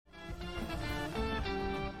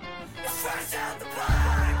Fresh out the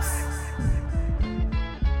box.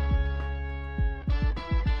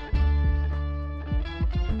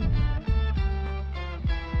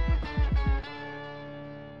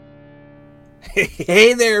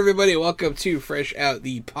 Hey there, everybody. Welcome to Fresh Out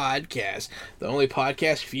the Podcast, the only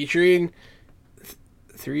podcast featuring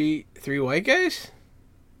three white guys.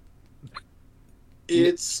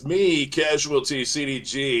 It's me, Casualty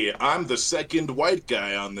CDG. I'm the second white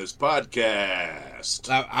guy on this podcast.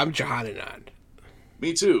 I'm Johanan.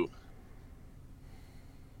 Me too.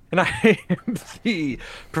 And I am the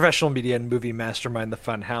professional media and movie mastermind, the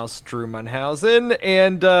Funhouse, Drew Munhausen.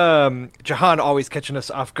 And Jahan always catching us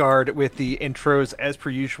off guard with the intros as per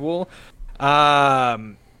usual.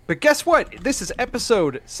 But guess what? This is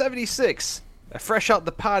episode 76. Fresh Out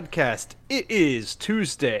the Podcast. It is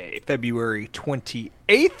Tuesday, February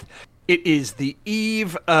 28th. It is the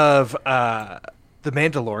eve of The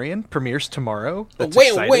Mandalorian premieres tomorrow. That's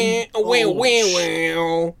exciting.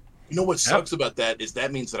 Wow. You know what sucks about that is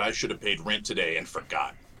that means that I should have paid rent today and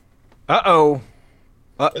forgot. Uh-oh.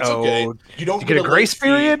 That's okay. You don't get a grace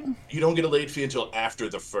period? You don't get a late fee until after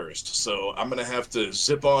the 1st. So I'm going to have to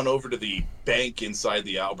zip on over to the bank inside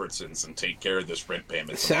the Albertsons and take care of this rent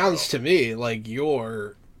payment. Sounds to me like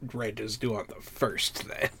your rent is due on the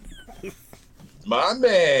 1st then. My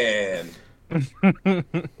man.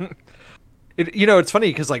 It's funny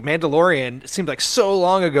because like Mandalorian, it seemed like so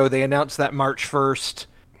long ago they announced that March 1st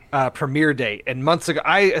premiere date. And months ago,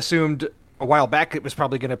 I assumed a while back it was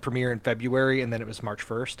probably going to premiere in February, and then it was March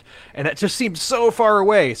 1st. And that just seemed so far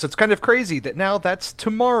away. So it's kind of crazy that now that's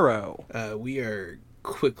tomorrow. We are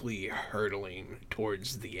quickly hurtling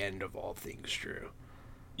towards the end of all things, Drew.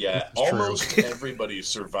 Yeah, almost everybody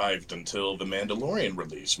survived until the Mandalorian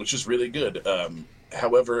release, which is really good.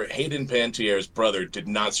 However, Hayden Panettiere's brother did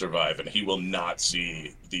not survive, and he will not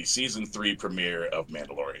see the season 3 premiere of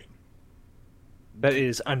Mandalorian. That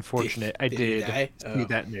is unfortunate. I did see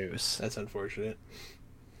that news. That's unfortunate.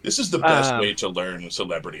 This is the best way to learn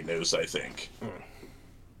celebrity news, I think.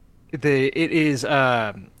 It is,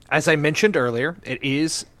 as I mentioned earlier, it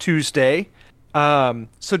is Tuesday.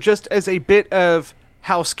 So just as a bit of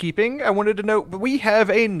housekeeping, I wanted to note we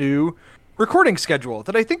have a new recording schedule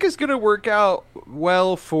that I think is going to work out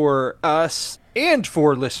well for us and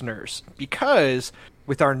for listeners, because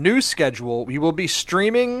with our new schedule, we will be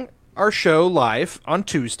streaming our show live on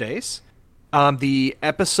Tuesdays. The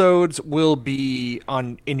episodes will be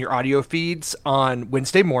in your audio feeds on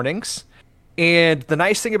Wednesday mornings. And the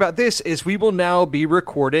nice thing about this is we will now be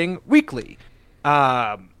recording weekly.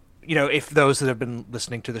 If those that have been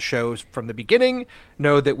listening to the shows from the beginning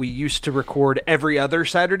know that we used to record every other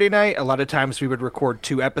Saturday night. A lot of times we would record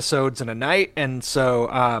 2 episodes in a night. And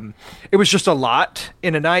so it was just a lot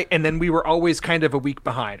in a night. And then we were always kind of a week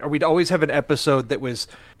behind, or we'd always have an episode that was,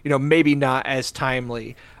 maybe not as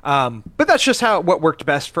timely. But that's just what worked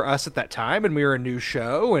best for us at that time. And we were a new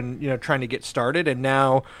show and, trying to get started. And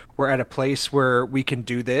now we're at a place where we can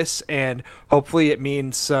do this. And hopefully it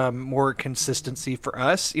means some more consistency for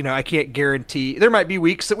us. I can't guarantee. There might be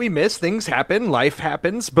weeks that we miss. Things happen. Life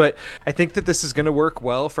happens. But I think that this is going to work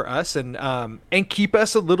well for us and keep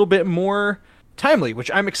us a little bit more timely, which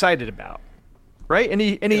I'm excited about. Right?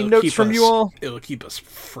 Any notes from you all? It'll keep us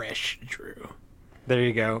fresh, Drew. There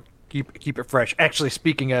you go. Keep it fresh. Actually,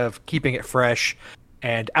 speaking of keeping it fresh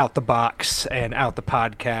and out the box and out the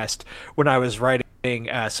podcast, when I was writing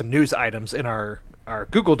some news items in our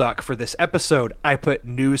Google Doc for this episode, I put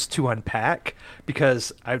news to unpack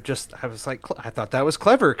because I was like, I thought that was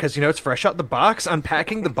clever because, it's fresh out the box,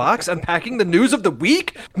 unpacking the news of the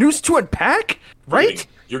week, news to unpack, right?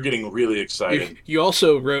 You're getting really excited. You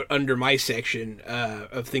also wrote under my section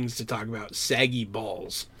of things to talk about, saggy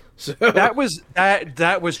balls. So that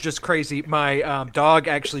was just crazy. My dog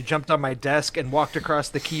actually jumped on my desk and walked across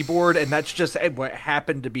the keyboard, and that's just what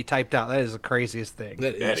happened to be typed out. That is the craziest thing.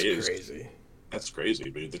 That is crazy. That's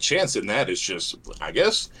crazy, but the chance in that is just, I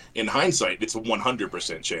guess, in hindsight, it's a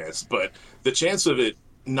 100% chance, but the chance of it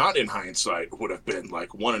not in hindsight would have been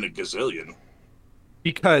like 1 in a gazillion.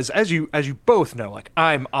 Because as you both know, like,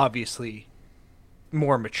 I'm obviously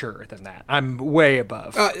more mature than that. I'm way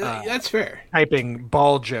above. That's fair. Typing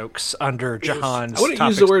ball jokes under Jahan's. I wouldn't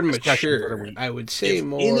use the word mature. I would say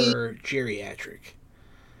more geriatric.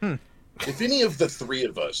 If any of the 3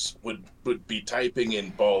 of us would be typing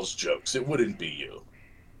in balls jokes, it wouldn't be you.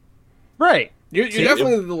 Right. You're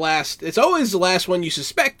definitely the last. It's always the last one you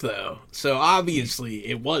suspect, though. So obviously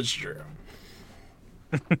it was true.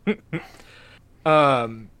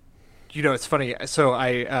 It's funny. So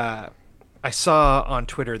I saw on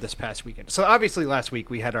Twitter this past weekend. So obviously last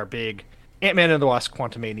week we had our big Ant-Man and the Wasp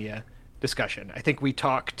Quantumania discussion. I think we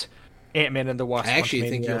talked Ant-Man and the Wasp. I actually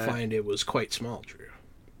think you'll Quantumania. find it was quite small, Drew.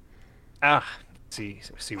 See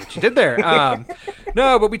what you did there.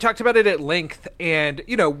 No, but we talked about it at length, and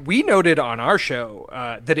we noted on our show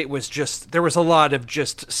that it was just there was a lot of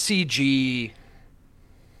just CG,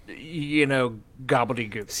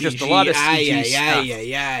 gobbledygook, just a lot of CG stuff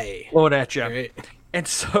blowing at you. Right. And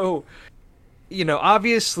so,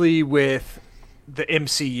 obviously with the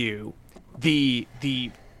MCU,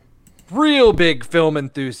 the real big film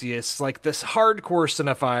enthusiasts, like this hardcore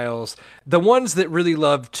cinephiles, the ones that really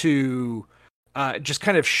love to just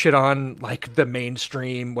kind of shit on like the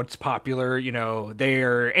mainstream, what's popular,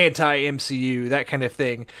 they're anti-MCU, that kind of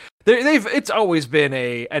thing. It's always been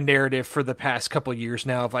a narrative for the past couple years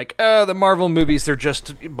now of like, the Marvel movies, they're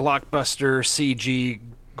just blockbuster CG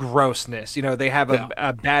grossness. They have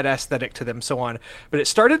a bad aesthetic to them, so on. But it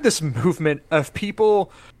started this movement of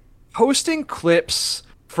people posting clips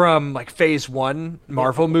from like phase 1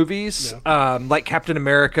 Marvel movies, like Captain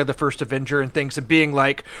America, the First Avenger and things, and being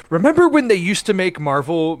like, remember when they used to make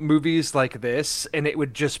Marvel movies like this? And it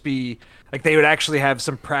would just be like, they would actually have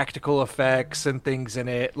some practical effects and things in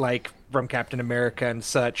it, like from Captain America and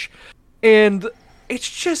such. And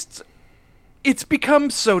it's become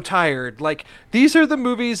so tired. Like, these are the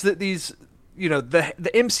movies that these the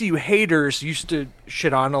MCU haters used to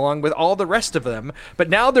shit on along with all the rest of them, but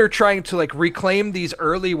now they're trying to like reclaim these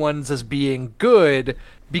early ones as being good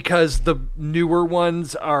because the newer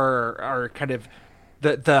ones are kind of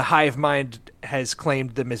the hive mind has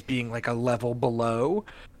claimed them as being like a level below.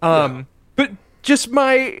 But just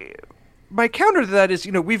my counter to that is,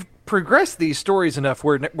 we've progressed these stories enough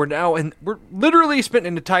where we're literally spent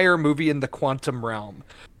an entire movie in the quantum realm.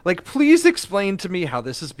 Like, please explain to me how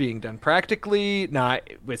this is being done practically, not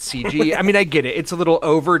with CG. I mean, I get it. It's a little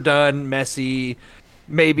overdone, messy,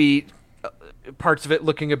 maybe parts of it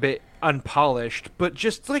looking a bit unpolished, but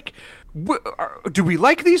just like, do we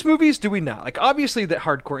like these movies? Do we not? Like, obviously that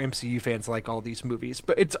hardcore MCU fans like all these movies,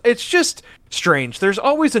 but it's just strange. There's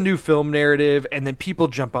always a new film narrative, and then people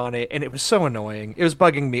jump on it, and it was so annoying. It was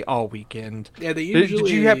bugging me all weekend. Yeah, they usually.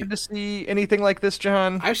 Did you happen to see anything like this,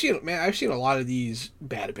 John? I've seen a lot of these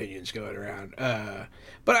bad opinions going around.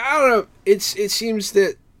 But I don't know. It seems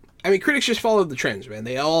that, I mean, critics just follow the trends, man.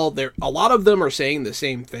 A lot of them are saying the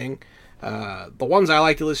same thing. The ones I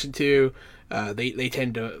like to listen to, they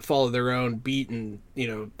tend to follow their own beat, and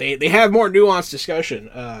they have more nuanced discussion.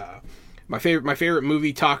 My favorite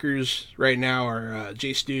movie talkers right now are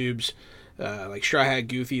Jay Stubes, like Straw Hat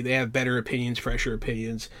Goofy. They have better opinions, fresher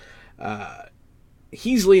opinions.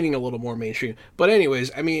 He's leaning a little more mainstream, but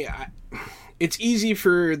anyways, I mean, it's easy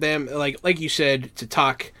for them, like you said, to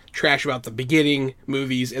talk trash about the beginning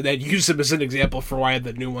movies and then use them as an example for why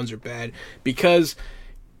the new ones are bad, because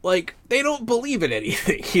like, they don't believe in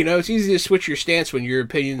anything. It's easy to switch your stance when your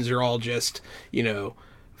opinions are all just,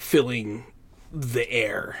 filling the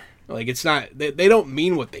air. Like, it's not, they don't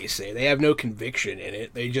mean what they say. They have no conviction in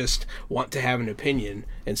it. They just want to have an opinion.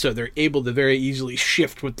 And so they're able to very easily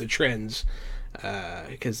shift with the trends,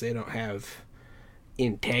 because they don't have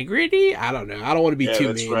integrity. I don't know. I don't want to be too mean.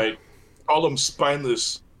 Yeah, that's right. Call them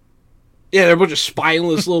spineless. Yeah, they're a bunch of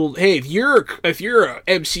spineless little. Hey, if you're a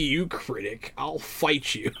MCU critic, I'll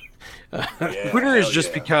fight you. Twitter has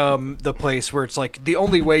just become the place where it's like the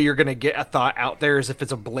only way you're going to get a thought out there is if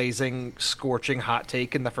it's a blazing, scorching hot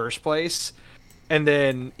take in the first place, and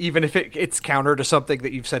then even if it's counter to something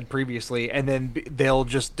that you've said previously, and then they'll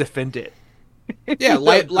just defend it. Yeah,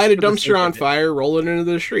 light a dumpster on fire, roll it into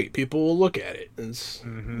the street. People will look at it.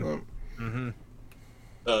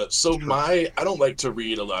 So I don't like to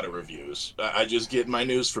read a lot of reviews. I just get my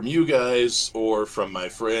news from you guys or from my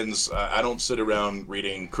friends. I don't sit around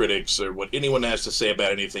reading critics or what anyone has to say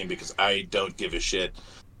about anything because I don't give a shit.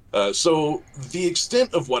 So the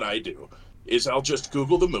extent of what I do is I'll just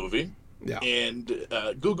Google the movie. Yeah. And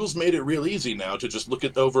Google's made it real easy now to just look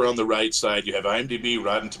at over on the right side. You have IMDb,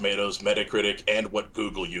 Rotten Tomatoes, Metacritic, and what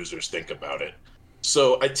Google users think about it.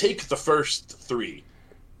 So I take the first three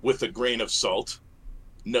with a grain of salt,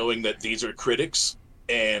 knowing that these are critics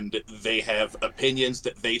and they have opinions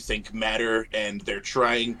that they think matter and they're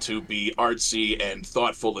trying to be artsy and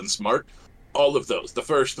thoughtful and smart. All of those. The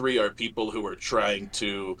first three are people who are trying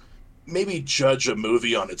to maybe judge a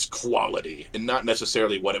movie on its quality and not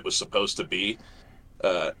necessarily what it was supposed to be.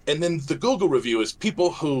 And then the Google review is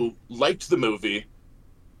people who liked the movie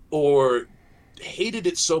or hated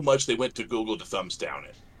it so much they went to Google to thumbs down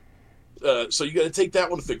it. So you got to take that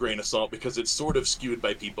one with a grain of salt because it's sort of skewed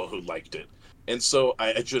by people who liked it. And so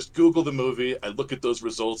I just Google the movie, I look at those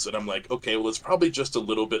results, and I'm like, okay, well, it's probably just a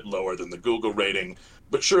little bit lower than the Google rating,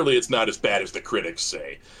 but surely it's not as bad as the critics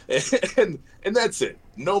say. And that's it.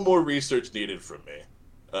 No more research needed from me.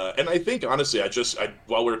 And I think, honestly,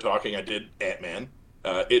 while we were talking, I did Ant-Man.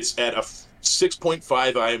 It's at a 6.5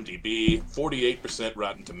 IMDb, 48%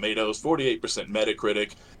 Rotten Tomatoes, 48%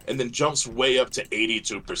 Metacritic, and then jumps way up to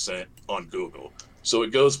 82% on Google. So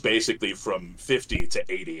it goes basically from 50 to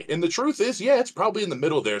 80. And the truth is, yeah, it's probably in the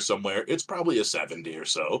middle there somewhere. It's probably a 70 or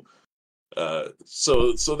so.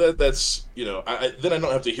 So that's, then I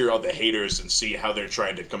don't have to hear all the haters and see how they're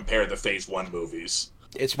trying to compare the Phase 1 movies.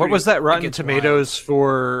 What was that Rotten Tomatoes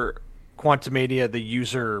for Quantumania, the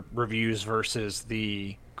user reviews versus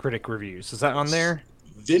the critic reviews? Is that on there?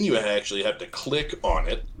 Then you actually have to click on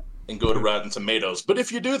it and go to Rotten Tomatoes. But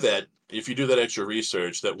if you do that extra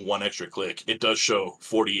research, that one extra click, it does show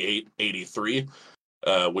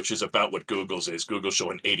 48.83, which is about what Google's is. Google's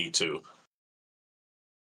showing 82.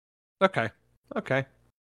 Okay.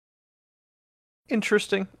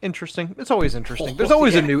 Interesting. It's always interesting. There's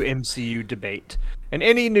always a new MCU debate. And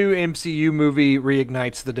any new MCU movie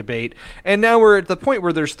reignites the debate. And now we're at the point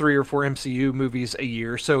where there's 3 or 4 MCU movies a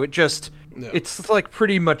year, so it's like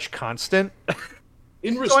pretty much constant.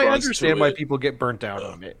 So I understand why people get burnt out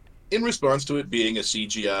on it. In response to it being a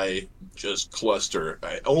CGI just cluster,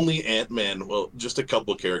 only Ant-Man, well, just a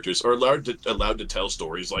couple characters are allowed to tell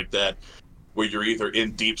stories like that, where you're either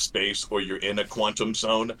in deep space or you're in a quantum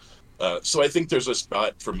zone. So I think there's a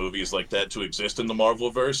spot for movies like that to exist in the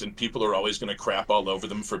Marvelverse, and people are always going to crap all over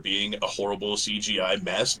them for being a horrible CGI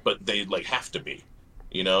mess, but they have to be.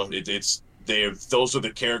 Those are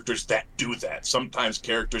the characters that do that. Sometimes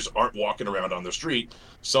characters aren't walking around on the street.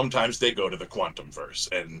 Sometimes they go to the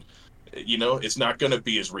Quantumverse, and it's not going to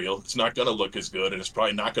be as real. It's not going to look as good, and it's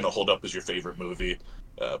probably not going to hold up as your favorite movie.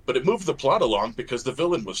 But it moved the plot along because the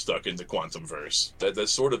villain was stuck in the Quantumverse.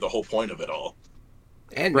 That's sort of the whole point of it all.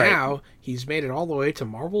 And now he's made it all the way to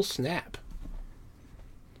Marvel Snap.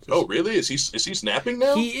 Oh, really? Is he snapping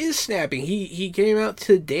now? He is snapping. He came out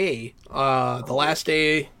today, the last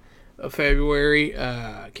day of February.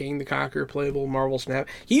 King the Conqueror playable Marvel Snap.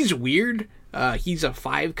 He's weird. He's a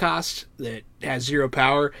 5 cost that has 0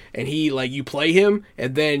 power, and you play him,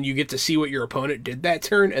 and then you get to see what your opponent did that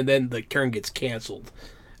turn, and then the turn gets canceled.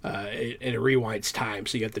 And it rewinds time,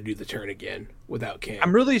 so you have to do the turn again without Cam.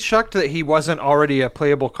 I'm really shocked that he wasn't already a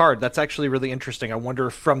playable card. That's actually really interesting. I wonder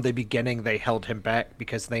if from the beginning they held him back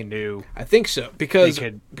because they knew. I think so, because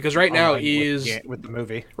right now with the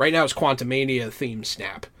movie. Right now it's Quantumania themed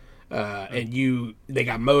Snap, and they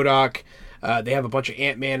got MODOK. They have a bunch of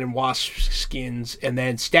Ant-Man and Wasp skins, and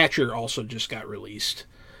then Stature also just got released,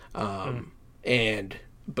 and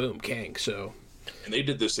boom, Kang. So, and they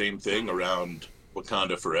did the same thing around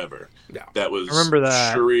Wakanda Forever. Yeah. That was, I remember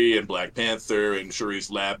that. Shuri and Black Panther and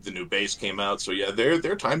Shuri's Lab, the new base came out. So yeah,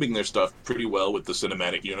 they're timing their stuff pretty well with the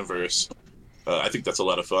cinematic universe. I think that's a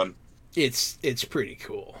lot of fun. It's pretty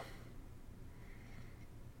cool.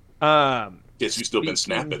 Guess you've still been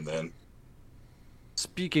snapping then.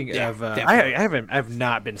 Speaking of, I've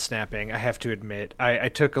not been snapping. I have to admit, I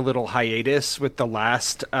took a little hiatus with the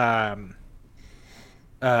last pass.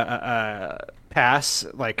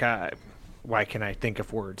 Why can I think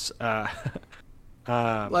of words?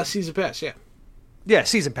 Last season pass, yeah. Yeah,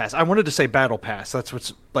 season pass. I wanted to say battle pass. That's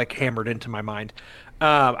what's hammered into my mind.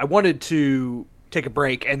 I wanted to take a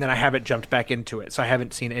break, and then I haven't jumped back into it. So I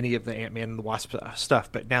haven't seen any of the Ant-Man and the Wasp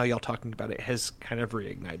stuff. But now y'all talking about it has kind of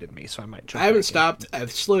reignited me. So I might jump. I haven't stopped.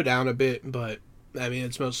 I've slowed down a bit, but I mean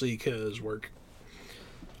it's mostly because work.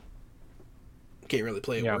 Can't really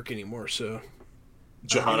play at work anymore. So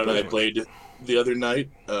Jahan and I played the other night,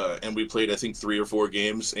 and we played I think 3 or 4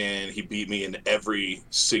 games, and he beat me in every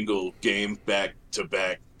single game back to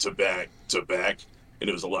back to back to back, and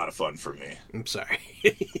it was a lot of fun for me. I'm sorry.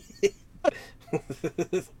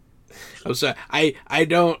 I'm sorry.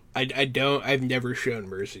 I've never shown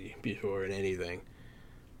mercy before in anything.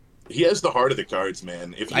 He has the heart of the cards,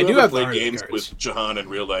 man. If you ever play games with Jahan in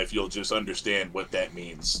real life, you'll just understand what that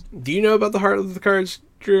means. Do you know about the heart of the cards,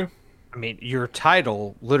 Drew? I mean, your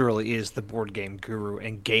title literally is the board game guru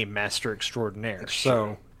and game master extraordinaire.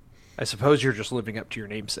 So, I suppose you're just living up to your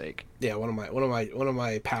namesake. Yeah, one of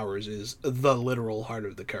my powers is the literal heart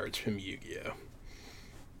of the cards from Yu-Gi-Oh.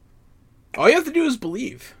 All you have to do is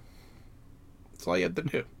believe. That's all you have to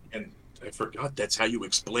do. And I forgot that's how you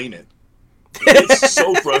explain it. It's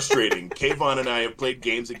so frustrating. Kayvon and I have played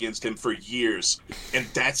games against him for years, and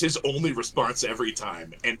that's his only response every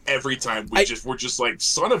time. And every time we're just like,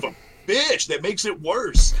 son of a fish. That makes it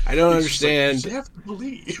worse. I don't It's just like, understand. you have to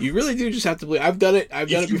believe. You really do just have to believe. I've done it. I've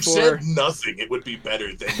done If it you before. said nothing, it would be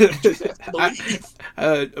better than you just have to believe.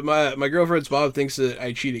 My girlfriend's mom thinks that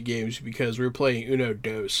I cheat at games because we were playing Uno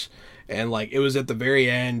Dos, and like it was at the very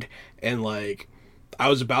end, and like I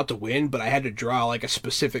was about to win, but I had to draw like a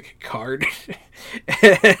specific card,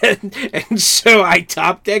 and so I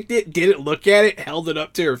top decked it, didn't look at it, held it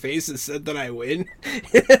up to her face, and said that I win,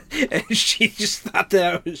 and she just thought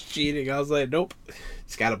that I was cheating. I was like, nope,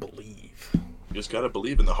 just gotta believe. You just gotta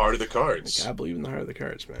believe in the heart of the cards. Gotta believe in the heart of the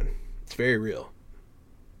cards, man. It's very real.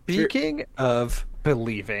 Speaking of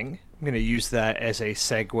believing, I'm going to use that as a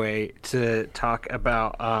segue to talk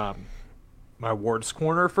about my awards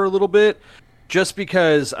corner for a little bit. Just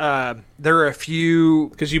because there are a few...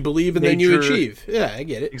 Because you believe and then you achieve. Yeah, I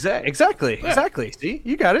get it. Exactly. See,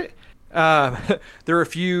 you got it. There are a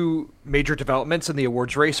few major developments in the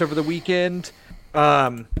awards race over the weekend.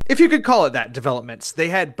 If you could call it that, developments. They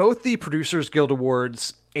had both the Producers Guild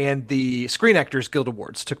Awards and the Screen Actors Guild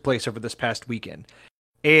Awards took place over this past weekend.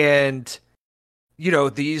 And, you know,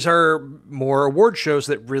 these are more award shows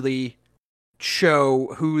that really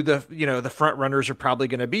show who the front runners are probably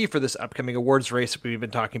going to be for this upcoming awards race that we've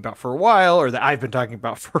been talking about for a while, or that I've been talking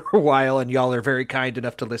about for a while, and y'all are very kind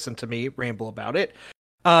enough to listen to me ramble about it.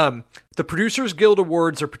 The Producers Guild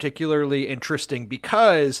Awards are particularly interesting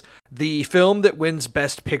because the film that wins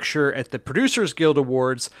Best Picture at the Producers Guild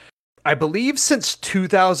Awards, I believe since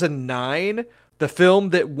 2009, the film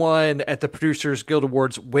that won at the Producers Guild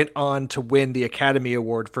Awards went on to win the Academy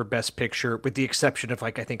Award for Best Picture, with the exception of,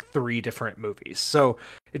 like, I think 3 different movies. So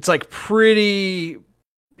it's like pretty,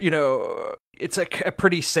 it's a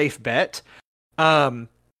pretty safe bet. And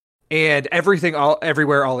Everything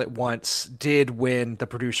Everywhere All at Once did win the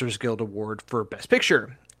Producers Guild Award for Best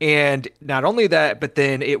Picture. And not only that, but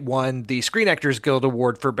then it won the Screen Actors Guild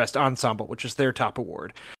Award for Best Ensemble, which is their top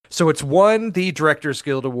award. So it's won the Directors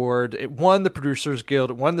Guild Award, it won the Producers Guild,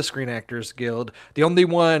 it won the Screen Actors Guild. The only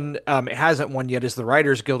one it hasn't won yet is the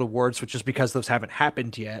Writers Guild Awards, which is because those haven't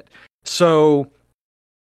happened yet. So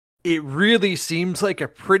it really seems like a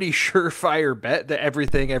pretty surefire bet that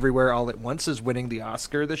Everything Everywhere All at Once is winning the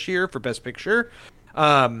Oscar this year for Best Picture.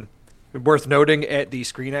 Worth noting, at the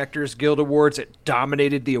Screen Actors Guild Awards, it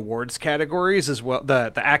dominated the awards categories as well,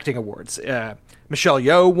 the acting awards. Michelle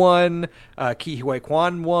Yeoh won, Ke Huy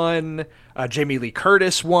Quan won, Jamie Lee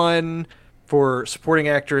Curtis won for supporting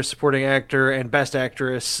actress, supporting actor, and best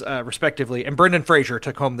actress, respectively. And Brendan Fraser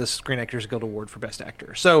took home the Screen Actors Guild Award for best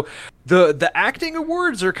actor. So the acting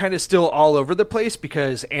awards are kind of still all over the place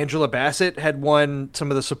because Angela Bassett had won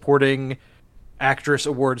some of the supporting actress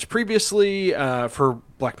awards previously for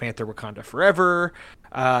Black Panther: Wakanda Forever.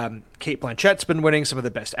 Cate Blanchett's been winning some of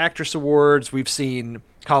the best actress awards. We've seen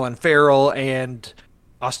Colin Farrell and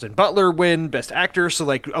Austin Butler win best actor. So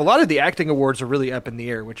like a lot of the acting awards are really up in the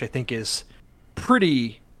air, which I think is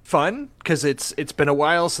pretty fun because it's been a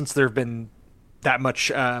while since there have been that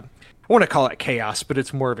much I want to call it chaos, but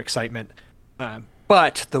it's more of excitement.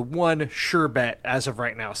 But the one sure bet as of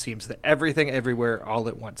right now seems that Everything Everywhere All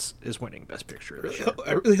at Once is winning Best Picture.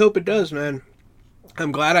 I really hope it does, man.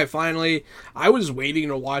 I'm glad I was waiting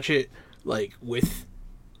to watch it like with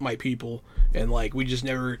my people, and like we just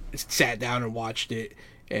never sat down and watched it.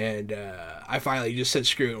 And I finally just said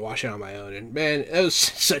screw it and watched it on my own. And man, it was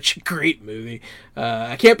such a great movie.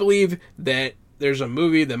 I can't believe that there's a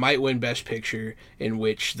movie that might win Best Picture in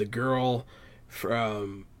which the girl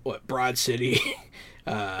from Broad City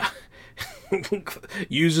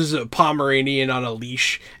uses a Pomeranian on a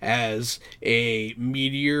leash as a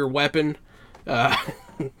meteor weapon.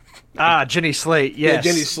 Jenny Slate, yes. Yeah,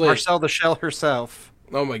 Jenny Slate. Marcel the Shell herself.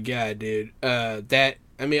 Oh my god, dude. All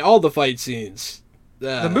the fight scenes.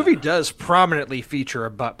 The movie does prominently feature a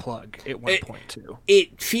butt plug at one point, too.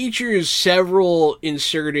 It features several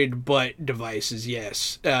inserted butt devices,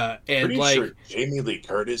 yes. Pretty sure Jamie Lee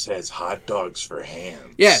Curtis has hot dogs for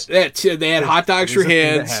hands. Yeah, they had hot dogs for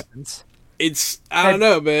hands. That happens. I don't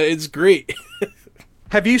know, man. It's great.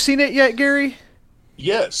 Have you seen it yet, Gary?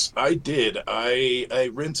 Yes, I did. I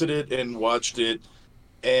rented it and watched it,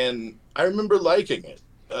 and I remember liking it.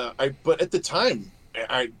 But at the time,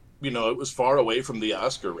 it was far away from the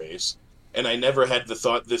Oscar race, and I never had the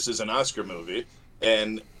thought this is an Oscar movie.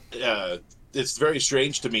 And it's very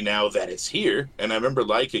strange to me now that it's here, and I remember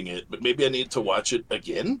liking it, but maybe I need to watch it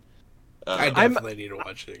again. I definitely need to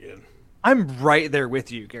watch it again. I'm right there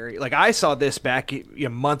with you, Gary. Like, I saw this back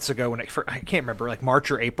months ago when I can't remember, like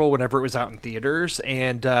March or April, whenever it was out in theaters,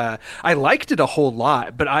 and I liked it a whole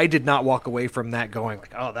lot, but I did not walk away from that going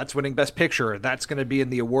like, oh, that's winning Best Picture, or that's going to be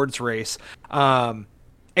in the awards race.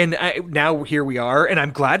 And now here we are, and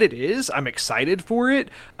I'm glad it is. I'm excited for it.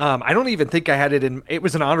 I don't even think I had it in. It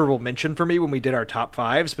was an honorable mention for me when we did our top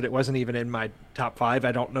fives, but it wasn't even in my top five.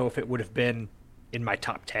 I don't know if it would have been in my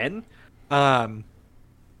top 10.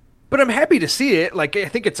 But I'm happy to see it. Like, I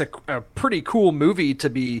think it's a pretty cool movie to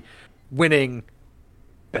be winning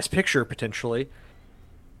Best Picture potentially.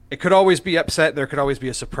 It could always be upset. There could always be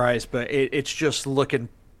a surprise, but it's just looking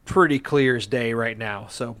pretty clear as day right now.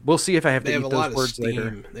 So we'll see if I have to eat those words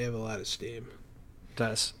later. They have a lot of steam.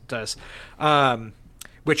 Does.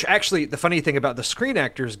 Which actually, the funny thing about the Screen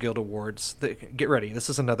Actors Guild Awards, get ready, this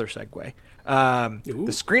is another segue.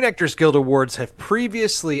 The Screen Actors Guild Awards have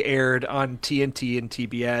previously aired on TNT and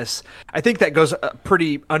TBS. I think that goes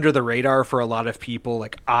pretty under the radar for a lot of people.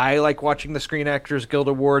 Like, I like watching the Screen Actors Guild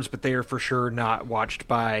Awards, but they are for sure not watched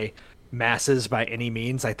by masses by any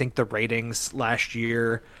means. I think the ratings last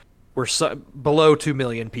year were below 2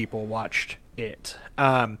 million people watched it.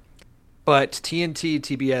 But TNT,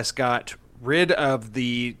 TBS got rid of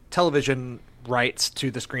the television rights to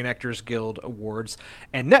the Screen Actors Guild Awards,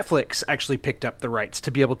 and Netflix actually picked up the rights to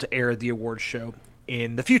be able to air the awards show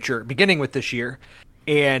in the future, beginning with this year.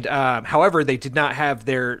 And however, they did not have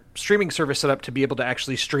their streaming service set up to be able to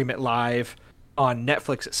actually stream it live on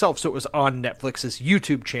Netflix itself, so it was on Netflix's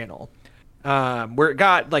YouTube channel, where it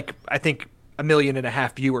got, like, I think 1.5 million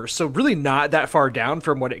viewers, so really not that far down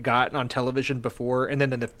from what it got on television before. And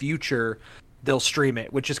then in the future they'll stream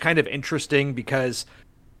it, which is kind of interesting because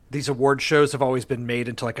these award shows have always been made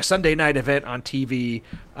into like a Sunday night event on TV,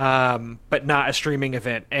 but not a streaming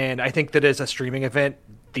event. And I think that as a streaming event,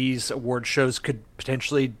 these award shows could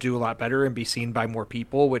potentially do a lot better and be seen by more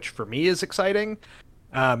people, which for me is exciting.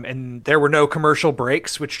 And there were no commercial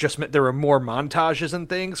breaks, which just meant there were more montages and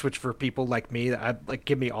things, which for people like me, that like,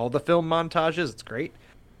 give me all the film montages. It's great.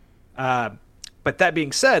 But that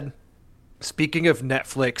being said, speaking of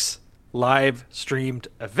Netflix live streamed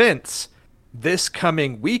events, this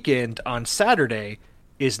coming weekend on Saturday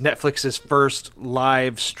is Netflix's first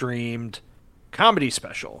live streamed comedy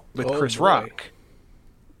special with Chris Rock.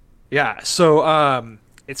 Yeah, so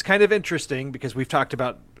it's kind of interesting because we've talked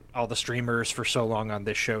about all the streamers for so long on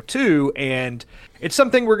this show too, and it's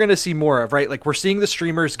something we're going to see more of, right? Like, we're seeing the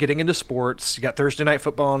streamers getting into sports. You got Thursday Night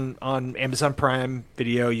Football on Amazon Prime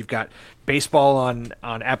Video. You've got baseball on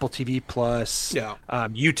Apple TV Plus. Yeah.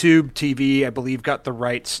 YouTube TV, I believe, got the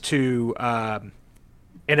rights to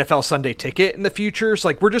NFL Sunday Ticket in the future. So,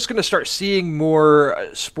 like, we're just going to start seeing more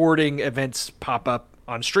sporting events pop up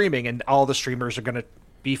on streaming, and all the streamers are going to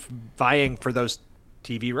be vying for those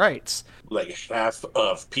TV rights. Like, half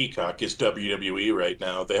of Peacock is WWE right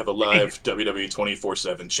now. They have a live WWE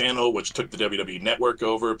 24/7 channel, which took the WWE Network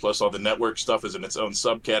over, plus all the network stuff is in its own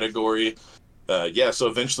subcategory. So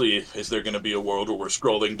eventually, is there going to be a world where we're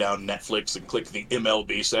scrolling down Netflix and click the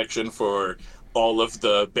MLB section for all of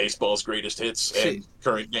the baseball's greatest hits and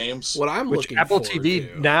current games? What I'm which looking Apple forward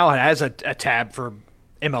TV to, now has a tab for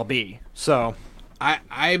MLB. So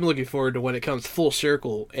I'm looking forward to when it comes full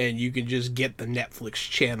circle and you can just get the Netflix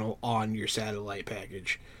channel on your satellite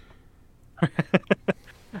package.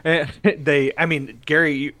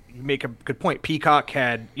 Gary, you make a good point. Peacock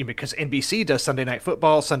had, because NBC does Sunday Night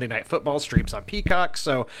Football streams on Peacock.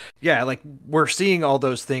 So yeah, like, we're seeing all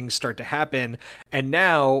those things start to happen, and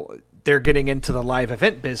now they're getting into the live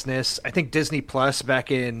event business. I think Disney Plus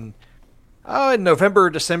back in November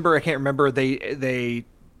or December, I can't remember, they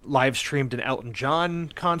live streamed an Elton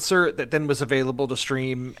John concert that then was available to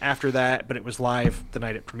stream after that, but it was live the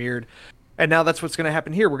night it premiered. And now that's what's going to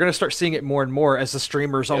happen here. We're going to start seeing it more and more as the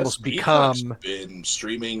streamers almost become.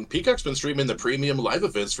 Peacock's been streaming the premium live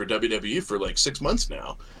events for WWE for like 6 months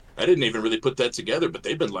now. I didn't even really put that together, but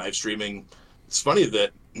they've been live streaming. It's funny that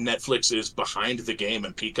Netflix is behind the game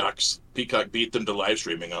and Peacock beat them to live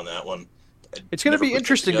streaming on that one. It's going to be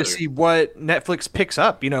interesting to see what Netflix picks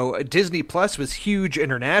up. Disney Plus was huge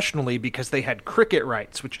internationally because they had cricket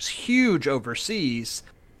rights, which is huge overseas.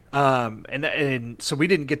 And so we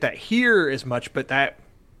didn't get that here as much, but that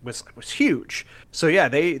was huge. So yeah,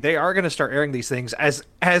 they are going to start airing these things as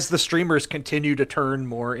the streamers continue to turn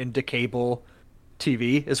more into cable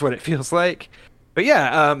TV, is what it feels like. But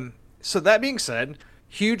yeah, so that being said,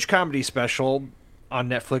 huge comedy special on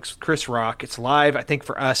Netflix with Chris Rock. It's live. I think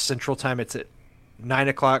for us Central Time it's at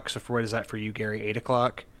 9:00. So for what is that for you, Gary?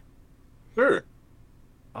 8:00. Sure.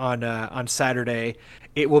 On Saturday.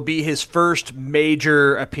 It will be his first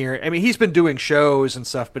major appearance. I mean, he's been doing shows and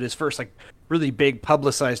stuff, but his first like really big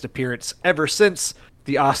publicized appearance ever since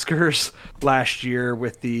the Oscars last year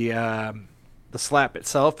with the slap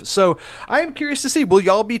itself. So I am curious to see, will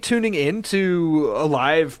y'all be tuning into a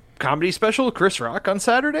live comedy special with Chris Rock on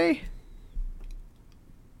Saturday?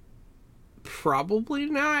 probably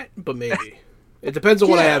not, but maybe. It depends on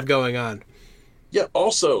what I have going on. Yeah,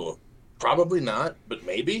 also, probably not, but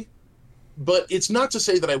maybe. But it's not to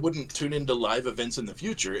say that I wouldn't tune into live events in the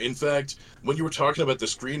future. In fact, when you were talking about the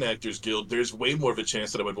Screen Actors Guild, there's way more of a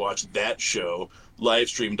chance that I would watch that show live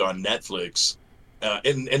streamed on Netflix,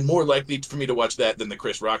 and more likely for me to watch that than the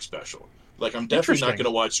Chris Rock special. Like, I'm definitely not going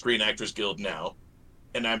to watch Screen Actors Guild now,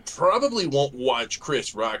 and I probably won't watch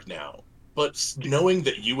Chris Rock now. But knowing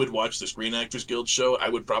that you would watch the Screen Actors Guild show, I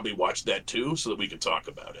would probably watch that too, so that we could talk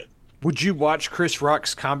about it. Would you watch Chris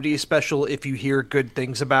Rock's comedy special if you hear good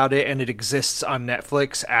things about it and it exists on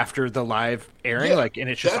Netflix after the live airing? Yeah, and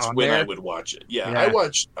it's just that's on when there? I would watch it. Yeah, Yeah.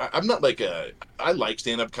 I'm not like I like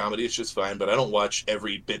stand-up comedy, it's just fine, but I don't watch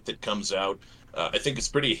every bit that comes out. I think it's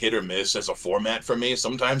pretty hit or miss as a format for me.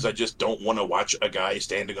 Sometimes I just don't want to watch a guy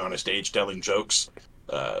standing on a stage telling jokes.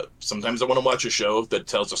 Sometimes I want to watch a show that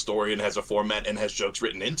tells a story and has a format and has jokes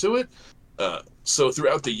written into it. So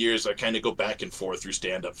throughout the years, I kind of go back and forth through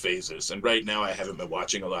stand-up phases. And right now, I haven't been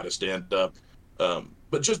watching a lot of stand-up.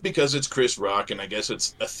 But just because it's Chris Rock, and I guess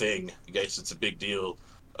it's a thing, I guess it's a big deal,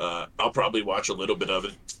 I'll probably watch a little bit of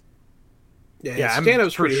it. Yeah, I'm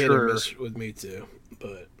stand-up's for pretty hit sure- or miss with me, too.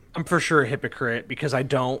 But I'm for sure a hypocrite because I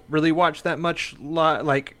don't really watch that much,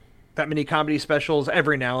 like that many comedy specials.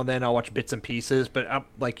 Every now and then I'll watch bits and pieces, but I'm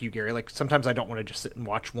like you, Gary. Like sometimes I don't want to just sit and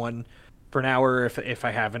watch one for an hour if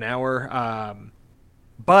I have an hour.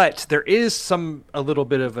 But there is a little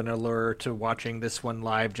bit of an allure to watching this one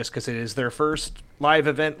live just because it is their first live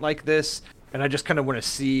event like this, and I just kind of want to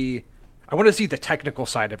see. I want to see the technical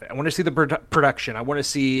side of it. I want to see the production. I want to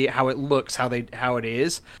see how it looks, how it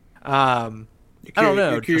is. I don't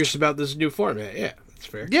know. You're curious about this new format. Yeah, that's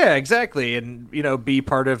fair. Yeah, exactly, and be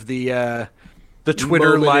part of the Twitter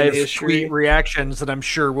Moment in live history. tweet reactions that I'm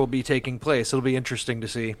sure will be taking place. It'll be interesting to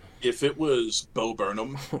see. If it was Bo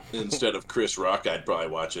Burnham instead of Chris Rock, I'd probably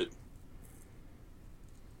watch it.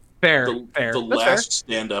 Fair. The That's last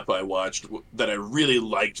stand-up I watched that I really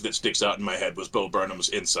liked that sticks out in my head was Bo Burnham's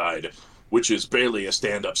Inside, which is barely a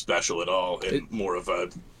stand-up special at all and more of a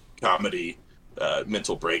comedy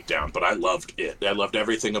mental breakdown. But I loved it. I loved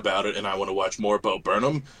everything about it, and I want to watch more Bo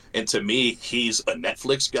Burnham. And to me, he's a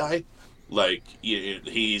Netflix guy. Like,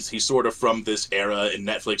 he's sort of from this era, and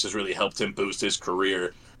Netflix has really helped him boost his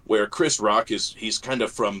career. Where Chris Rock he's kind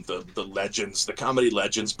of from the legends, the comedy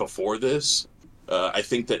legends before this. I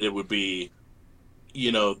think that it would be,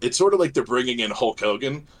 it's sort of like they're bringing in Hulk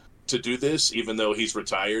Hogan to do this, even though he's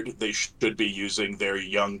retired. They should be using their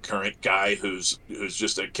young current guy who's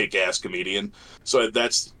just a kick-ass comedian. So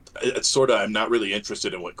it's sort of, I'm not really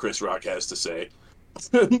interested in what Chris Rock has to say.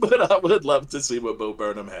 But I would love to see what Bo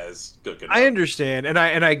Burnham has cooking I up. understand, and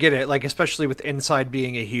I get it. Like especially with Inside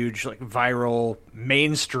being a huge like viral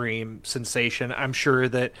mainstream sensation, I'm sure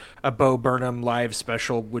that a Bo Burnham live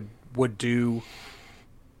special would do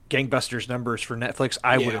gangbusters numbers for Netflix.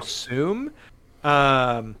 I would Yeah. assume.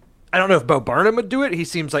 I don't know if Bo Burnham would do it. He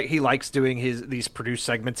seems like he likes doing these produced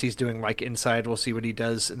segments. He's doing like Inside. We'll see what he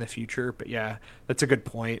does in the future. But yeah, that's a good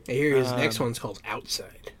point. Hey, here his next one's called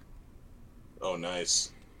Outside. Oh,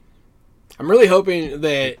 nice. I'm really hoping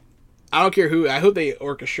that I don't care who. I hope they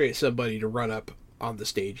orchestrate somebody to run up on the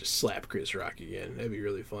stage and slap Chris Rock again. That'd be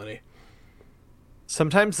really funny.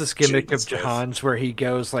 Sometimes this gimmick Jaden of Smith. Jahan's where he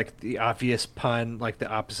goes like the obvious pun, like the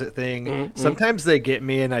opposite thing. Mm-hmm. Sometimes they get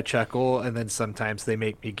me and I chuckle, and then sometimes they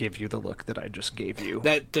make me give you the look that I just gave you.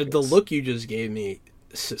 The look you just gave me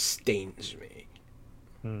sustains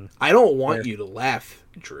me. I don't want you to laugh,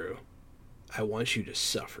 Drew. I want you to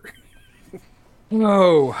suffer.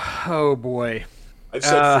 Oh boy. I've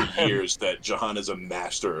said for years that Jahan is a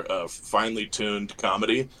master of finely tuned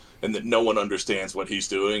comedy and that no one understands what he's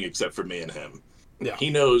doing except for me and him. Yeah. He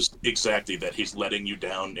knows exactly that he's letting you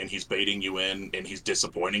down and he's baiting you in and he's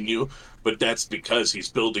disappointing you, but that's because he's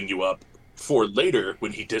building you up for later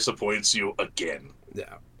when he disappoints you again.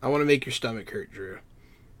 Yeah. I want to make your stomach hurt, Drew.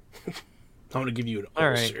 I want to give you an All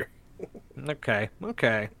right. ulcer.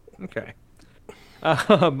 Okay.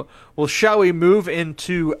 Well, shall we move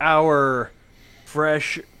into our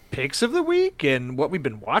fresh picks of the week and what we've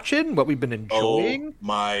been watching, what we've been enjoying? Oh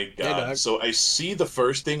my Hey, god. Doug. So I see the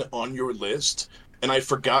first thing on your list, and I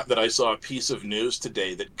forgot that I saw a piece of news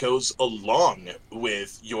today that goes along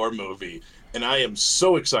with your movie, and I am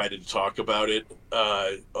so excited to talk about it.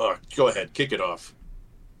 Go ahead, kick it off.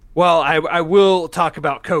 Well, I will talk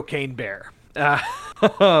about Cocaine Bear,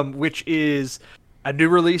 which is a new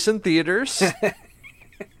release in theaters.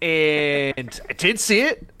 And I did see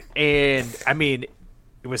it, and I mean,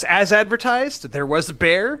 it was as advertised. There was a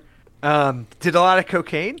bear, did a lot of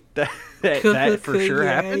cocaine. That for sure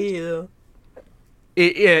happened.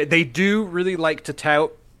 they do really like to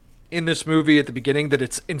tout in this movie at the beginning that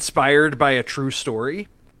it's inspired by a true story.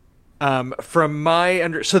 From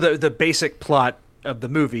my so the basic plot of the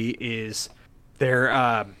movie is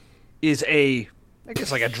there is a, I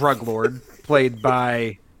guess, like a drug lord played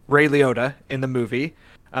by Ray Liotta in the movie.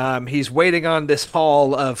 He's waiting on this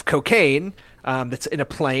haul of cocaine that's in a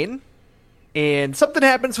plane, and something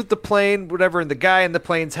happens with the plane, whatever, and the guy in the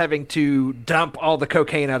plane's having to dump all the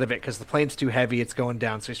cocaine out of it because the plane's too heavy, it's going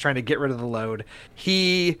down, so he's trying to get rid of the load.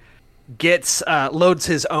 He gets loads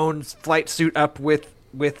his own flight suit up with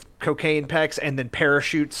cocaine packs and then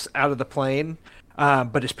parachutes out of the plane,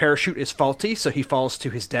 but his parachute is faulty, so he falls to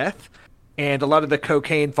his death, and a lot of the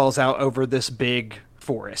cocaine falls out over this big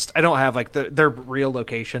forest. I don't have like their real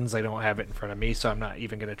locations. I don't have it in front of me, so I'm not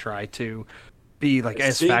even going to try to be like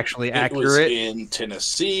as factually accurate. It was in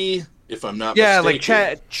Tennessee, if I'm not mistaken.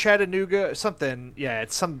 Like Chattanooga, something. Yeah,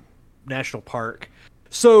 it's some national park.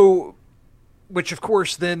 So, which of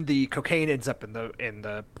course then the cocaine ends up in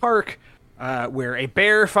the park, where a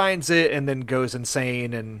bear finds it and then goes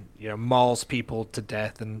insane and mauls people to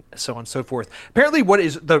death and so on and so forth. Apparently, what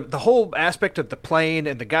is the whole aspect of the plane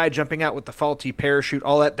and the guy jumping out with the faulty parachute,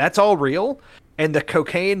 all that's all real, and the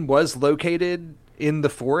cocaine was located in the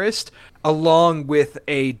forest along with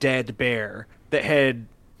a dead bear that had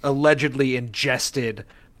allegedly ingested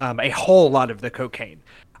a whole lot of the cocaine.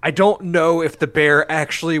 I don't know if the bear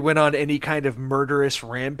actually went on any kind of murderous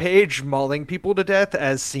rampage, mauling people to death,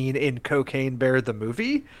 as seen in Cocaine Bear the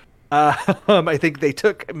movie. I think they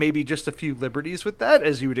took maybe just a few liberties with that,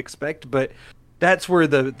 as you would expect, but that's where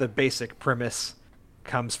the basic premise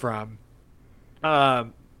comes from.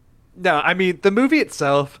 No, I mean, the movie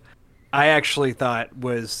itself, I actually thought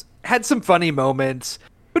had some funny moments,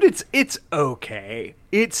 but it's okay.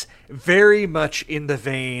 It's very much in the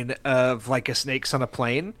vein of like a Snakes on a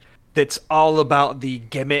Plane. That's all about the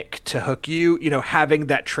gimmick to hook you. Having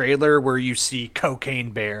that trailer where you see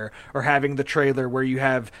Cocaine Bear, or having the trailer where you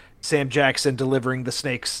have Sam Jackson delivering the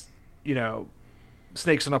Snakes on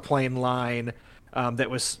a Plane line. That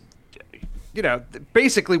was,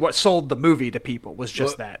 basically what sold the movie to people was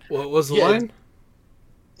just that. What was the line?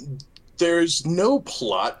 There's no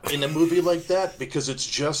plot in a movie like that because it's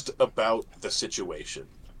just about the situation.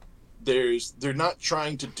 They're not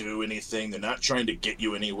trying to do anything. They're not trying to get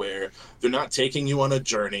you anywhere. They're not taking you on a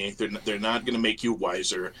journey. They're not going to make you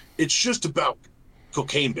wiser. It's just about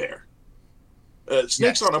Cocaine Bear.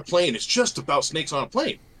 Snakes on a Plane is just about Snakes on a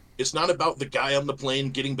Plane. It's not about the guy on the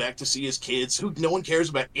plane getting back to see his kids. No one cares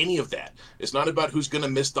about any of that. It's not about who's going to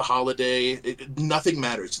miss the holiday. Nothing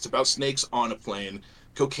matters. It's about snakes on a plane.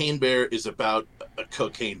 Cocaine Bear is about a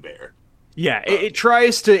cocaine bear. Yeah, it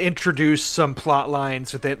tries to introduce some plot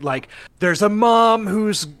lines with it, like there's a mom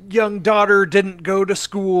whose young daughter didn't go to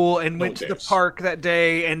school and went to the park that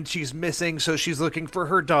day, and she's missing, so she's looking for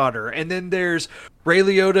her daughter. And then there's Ray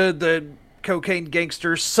Liotta, the cocaine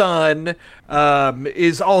gangster's son,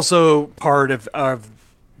 is also part of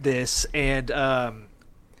this, and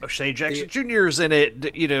O'Shea Jackson Jr. is in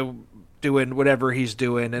it, doing whatever he's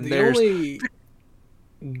doing. And there's only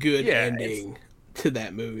good ending to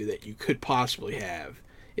that movie that you could possibly have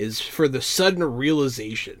is for the sudden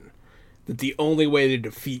realization that the only way to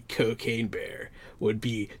defeat Cocaine Bear would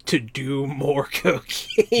be to do more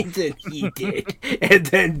cocaine than he did and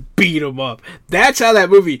then beat him up. That's how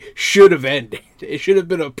that movie should have ended. It should have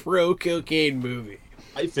been a pro-cocaine movie.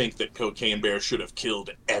 I think that Cocaine Bear should have killed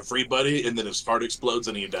everybody, and then his fart explodes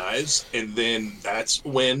and he dies, and then that's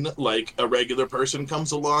when, like, a regular person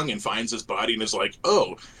comes along and finds his body and is like,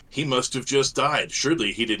 oh, he must have just died.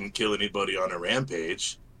 Surely he didn't kill anybody on a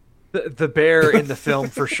rampage. The bear in the film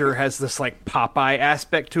for sure has this like Popeye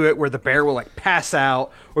aspect to it, where the bear will like pass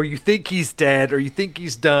out, or you think he's dead, or you think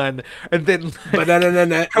he's done, and then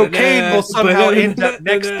cocaine will somehow end up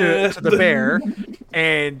next to the bear,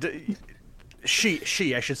 and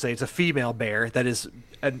she I should say, it's a female bear that is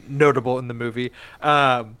notable in the movie.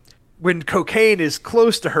 When cocaine is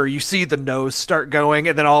close to her, you see the nose start going,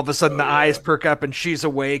 and then all of a sudden the eyes perk up, and she's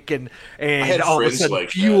awake, and all of a sudden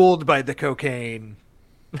fueled by the cocaine.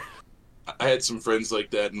 I had some friends like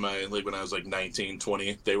that when I was like 19,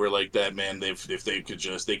 20. They were like that, man. If they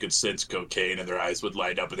could sense cocaine, and their eyes would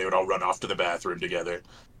light up, and they would all run off to the bathroom together.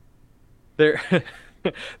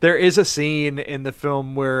 There is a scene in the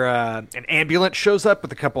film where an ambulance shows up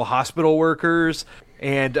with a couple hospital workers,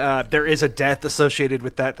 and there is a death associated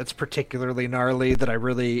with that that's particularly gnarly that I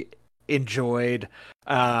really enjoyed.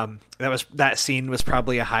 That scene was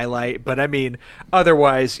probably a highlight, but I mean,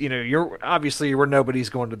 otherwise, we're nobody's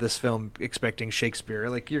going to this film expecting Shakespeare.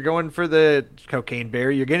 Like, you're going for the cocaine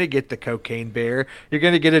bear, you're gonna get the cocaine bear, you're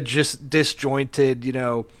gonna get a just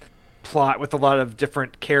disjointed, plot with a lot of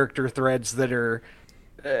different character threads that are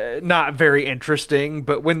not very interesting,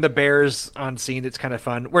 but when the bear's on scene, it's kind of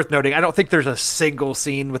fun. Worth noting, I don't think there's a single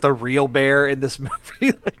scene with a real bear in this movie.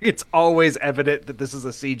 Like, it's always evident that this is a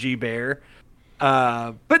CG bear.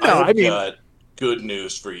 But no, I've got good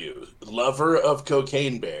news for you, lover of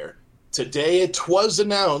Cocaine Bear. Today it was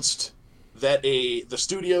announced that the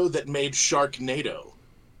studio that made Sharknado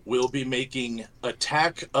will be making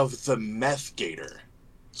Attack of the Meth Gator.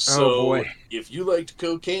 So, if you liked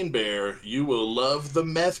Cocaine Bear, you will love the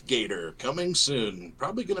Meth Gator, coming soon.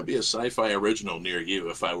 Probably going to be a sci-fi original near you,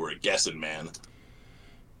 if I were a guessing man.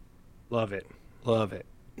 Love it.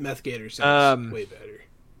 Meth Gator sounds way better.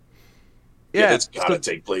 Yeah, it's got to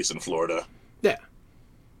take place in Florida. Yeah.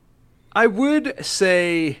 I would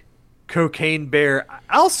say Cocaine Bear,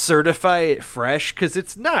 I'll certify it fresh, because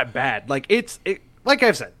it's not bad. Like, like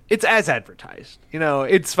I've said, it's as advertised.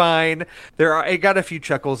 It's fine. It got a few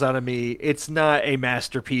chuckles out of me. It's not a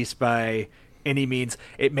masterpiece by any means.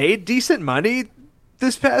 It made decent money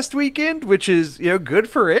this past weekend, which is, good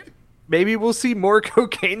for it. Maybe we'll see more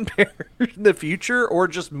Cocaine Bear in the future, or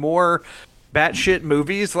just more batshit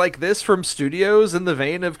movies like this from studios in the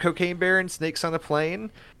vein of Cocaine Bear and Snakes on a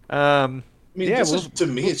Plane. To me,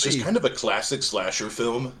 it's just kind of a classic slasher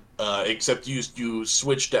film. Except you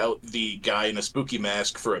switched out the guy in a spooky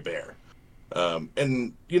mask for a bear.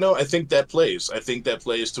 And I think that plays. I think that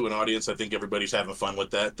plays to an audience. I think everybody's having fun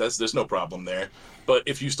with that. There's no problem there. But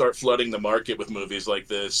if you start flooding the market with movies like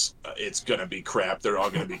this, it's going to be crap. They're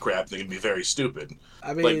all going to be crap. They're going to be very stupid.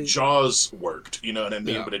 I mean, like Jaws worked, you know what I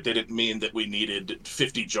mean? Yeah. But it didn't mean that we needed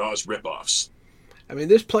 50 Jaws ripoffs. I mean,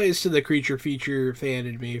 this plays to the creature feature fan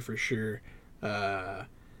in me for sure.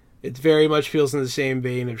 It very much feels in the same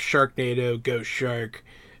vein of Sharknado, Ghost Shark,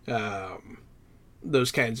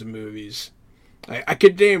 those kinds of movies. I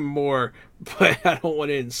could name more, but I don't want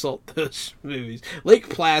to insult those movies. Lake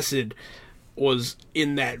Placid was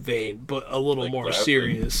in that vein, but a little more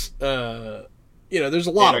serious. There's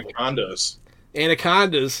a lot of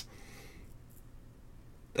Anacondas.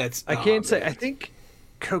 I can't say. I think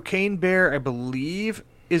Cocaine Bear, I believe,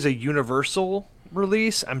 is a Universal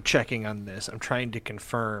release. I'm checking on this. I'm trying to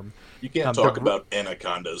confirm. You can't talk about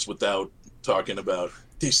Anacondas without talking about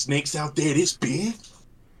there's snakes out there this big.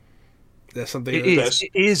 That's something. It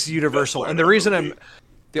is Universal, and the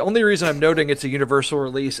only reason I'm noting it's a Universal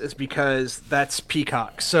release is because that's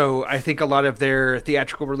Peacock. So I think a lot of their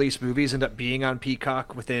theatrical release movies end up being on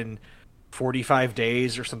Peacock within 45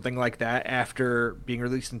 days or something like that after being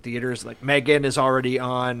released in theaters. Like Megan is already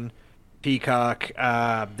on Peacock.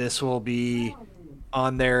 This will be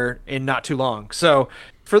on there in not too long. So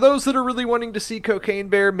for those that are really wanting to see Cocaine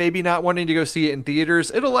Bear, maybe not wanting to go see it in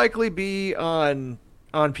theaters, it'll likely be on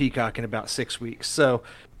Peacock in about 6 weeks. So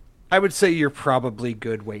I would say you're probably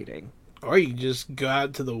good waiting. Or you can just go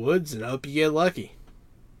out to the woods and hope you get lucky.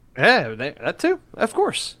 Yeah, that too. Of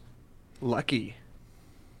course. Lucky.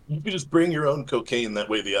 You can just bring your own cocaine. That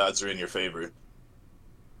way the odds are in your favor.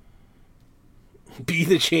 Be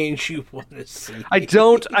the change you want to see. I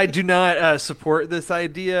do not support this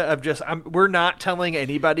idea of we're not telling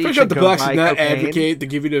anybody Fresh to Out the go Box buy does not cocaine. advocate the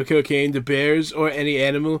giving of cocaine to bears or any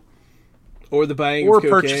animal, or the buying or of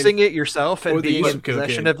cocaine, purchasing it yourself and or the being use in of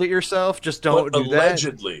possession cocaine. of it yourself. Just don't do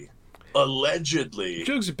Allegedly,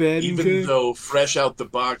 jokes are bad. Even though Fresh Out the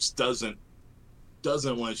Box doesn't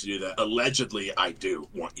want you to do that. Allegedly, I do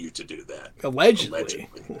want you to do that. Allegedly.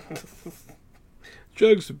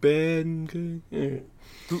 Drugs are bad.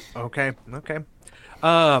 Okay.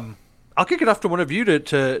 I'll kick it off to one of you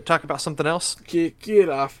to talk about something else. Kick it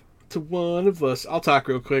off to one of us. I'll talk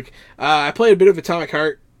real quick. I played a bit of Atomic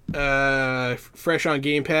Heart, fresh on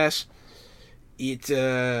Game Pass. It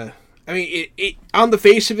on the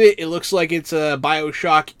face of it, it looks like it's a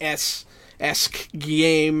BioShock-esque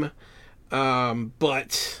game.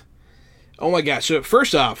 But, oh my gosh. So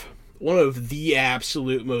first off, one of the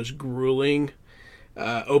absolute most grueling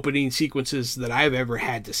opening sequences that I've ever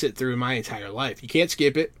had to sit through in my entire life. You can't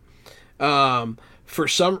skip it.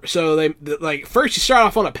 First you start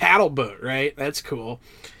off on a paddle boat, right? That's cool.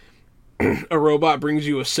 A robot brings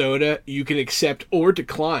you a soda. You can accept or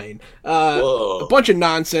decline. A bunch of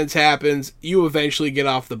nonsense happens. You eventually get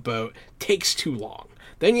off the boat. Takes too long.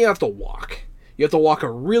 Then you have to walk. You have to walk a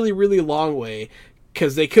really, really long way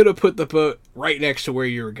because they could have put the boat right next to where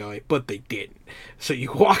you were going, but they didn't. So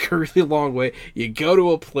you walk a really long way, you go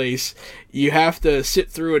to a place, you have to sit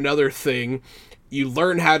through another thing, you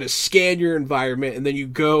learn how to scan your environment, and then you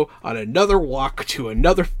go on another walk to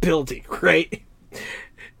another building, right?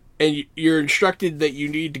 And you're instructed that you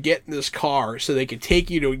need to get in this car so they can take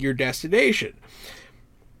you to your destination.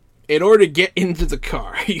 In order to get into the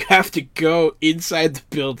car, you have to go inside the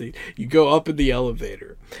building. You go up in the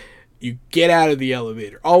elevator. You get out of the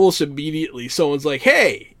elevator. Almost immediately, someone's like,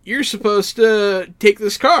 hey, you're supposed to take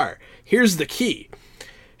this car. Here's the key.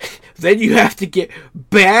 Then you have to get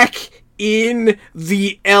back in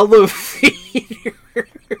the elevator.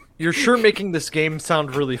 You're sure making this game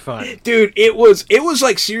sound really fun. Dude, it was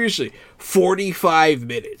like, seriously, 45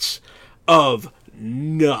 minutes of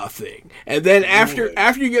nothing. And then after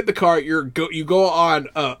you get the car, you go on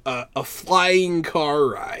a flying car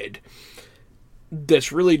ride.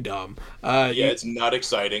 That's really dumb. It's not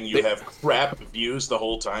exciting. You have crap views the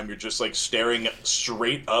whole time. You're just like staring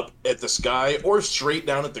straight up at the sky or straight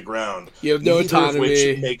down at the ground. You have no autonomy.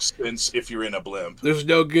 Which makes sense if you're in a blimp. There's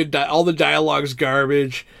no good. All the dialogue's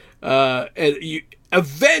garbage. And you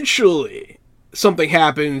eventually something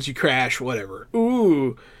happens. You crash. Whatever.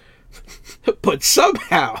 Ooh. But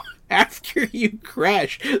somehow, after you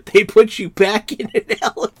crash, they put you back in an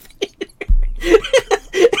elevator.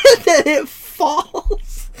 And then it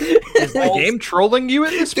falls. Is the game trolling you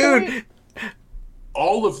at this point?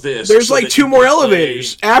 All of this. There's like 2 more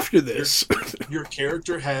elevators after this. Your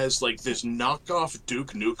character has like this knockoff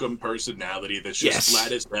Duke Nukem personality that's just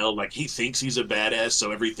flat as hell. Like he thinks he's a badass,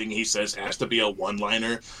 so everything he says has to be a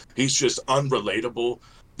one-liner. He's just unrelatable.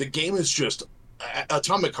 The game is just...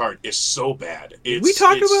 Atomic Heart is so bad. Did we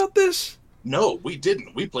talk about this? No, we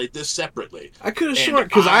didn't. We played this separately. I could have sworn,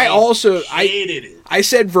 because I hated it. I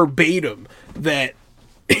said verbatim that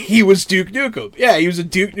he was Duke Nukem. Yeah, he was a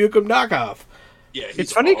Duke Nukem knockoff. Yeah,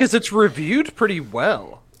 it's funny because it's reviewed pretty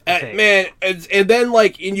well. Man, and then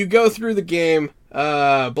like, and you go through the game,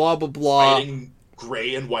 blah blah blah. Fighting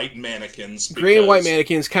gray and white mannequins. Gray and white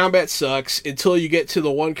mannequins. Combat sucks until you get to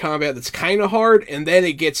the one combat that's kind of hard, and then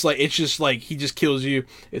it gets like, it's just like he just kills you.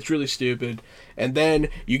 It's really stupid. And then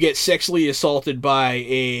you get sexually assaulted by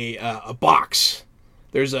a box.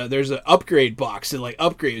 There's an upgrade box that like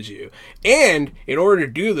upgrades you. And in order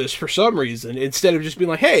to do this, for some reason, instead of just being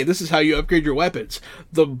like, hey, this is how you upgrade your weapons,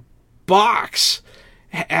 the box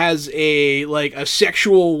has a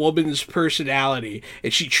sexual woman's personality,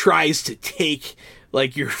 and she tries to take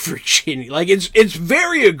like your virginity. Like it's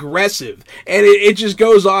very aggressive, and it just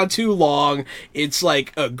goes on too long. It's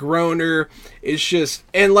like a groaner. It's just,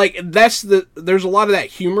 and like there's a lot of that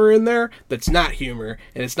humor in there that's not humor,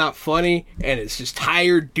 and it's not funny, and it's just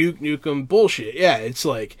tired Duke Nukem bullshit. Yeah, it's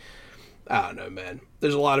like, I don't know, man.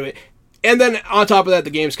 There's a lot of it, and then on top of that, the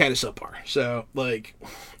game's kind of subpar. So like,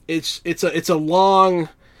 it's a long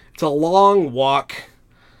walk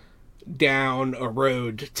down a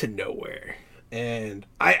road to nowhere. And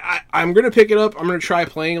I'm going to pick it up. I'm going to try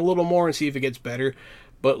playing a little more and see if it gets better.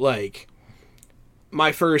 But, like,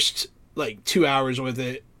 my first, 2 hours with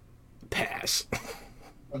it, pass.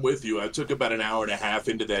 I'm with you. I took about an hour and a half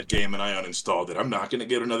into that game and I uninstalled it. I'm not going to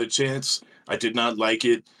give it another chance. I did not like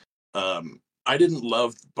it. I didn't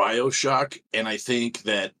love BioShock, and I think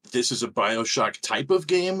that this is a BioShock type of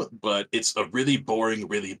game, but it's a really boring,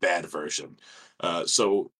 really bad version.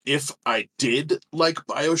 So if I did like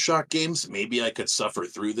BioShock games, maybe I could suffer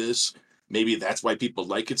through this. Maybe that's why people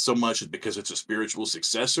like it so much, is because it's a spiritual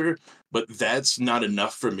successor, but that's not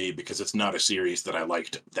enough for me because it's not a series that I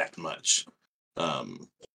liked that much.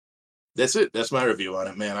 That's it. That's my review on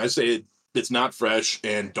it, man. I say it's not fresh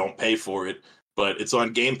and don't pay for it, but it's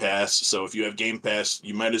on Game Pass, so if you have Game Pass,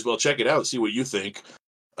 you might as well check it out, see what you think.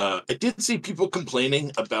 I did see people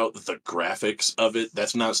complaining about the graphics of it.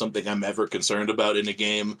 That's not something I'm ever concerned about in a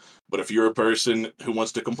game, but if you're a person who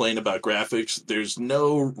wants to complain about graphics, there's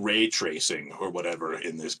no ray tracing or whatever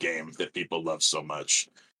in this game that people love so much.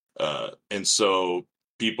 And so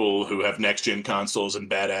people who have next-gen consoles and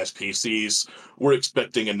badass PCs were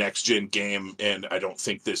expecting a next-gen game, and I don't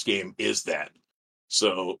think this game is that.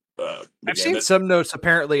 So I've seen some notes.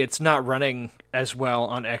 Apparently, it's not running as well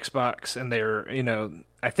on Xbox, and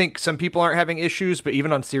I think some people aren't having issues, but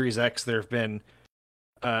even on Series X, there have been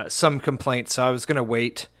some complaints. So I was gonna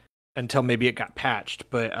wait until maybe it got patched,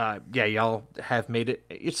 but y'all have made it.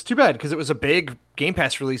 It's too bad because it was a big Game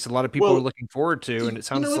Pass release. A lot of people were looking forward to, and it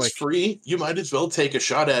sounds like it's free. You might as well take a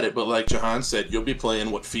shot at it. But like Jahan said, you'll be playing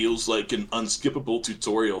what feels like an unskippable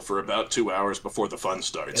tutorial for about 2 hours before the fun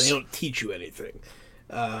starts. And they don't teach you anything.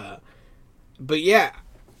 But yeah,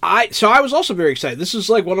 I was also very excited. This is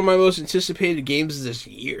like one of my most anticipated games this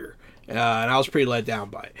year. and I was pretty let down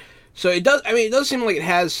by it. So it does. I mean, it does seem like it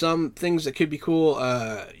has some things that could be cool.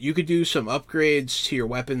 You could do some upgrades to your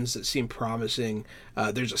weapons that seem promising.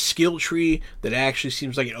 There's a skill tree that actually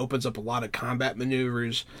seems like it opens up a lot of combat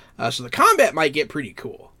maneuvers. So the combat might get pretty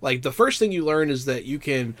cool. Like the first thing you learn is that you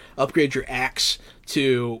can upgrade your axe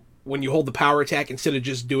to when you hold the power attack, instead of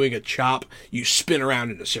just doing a chop, you spin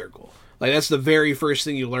around in a circle. Like that's the very first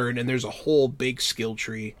thing you learn, and there's a whole big skill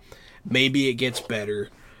tree. Maybe it gets better.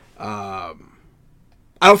 I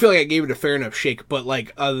don't feel like I gave it a fair enough shake, but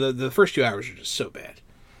like the first 2 hours are just so bad.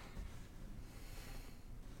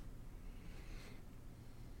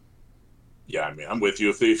 Yeah, I mean, I'm with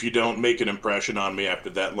you. If you don't make an impression on me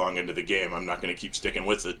after that long into the game, I'm not going to keep sticking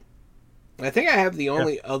with it. I think I have the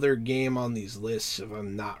only other game on these lists, if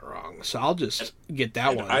I'm not wrong. So I'll just get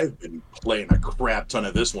that one. I've been playing a crap ton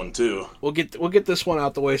of this one too. We'll get this one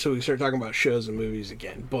out the way so we can start talking about shows and movies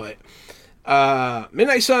again. But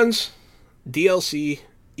Midnight Suns DLC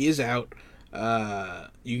is out.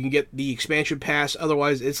 You can get the expansion pass.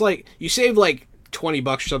 Otherwise, it's like you save like $20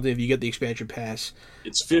 or something if you get the expansion pass.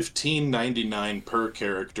 It's $15.99 per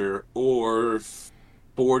character, or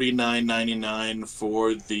 $49.99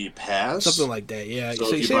 for the pass. Something like that, yeah. So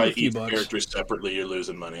you if you save buy a few each bucks. character separately, you're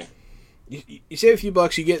losing money. You save a few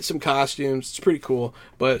bucks, you get some costumes. It's pretty cool.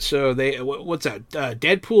 But so what's out?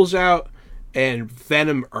 Deadpool's out, and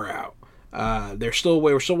Venom are out. We're still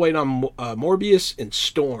waiting on Morbius and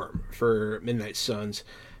Storm for Midnight Suns.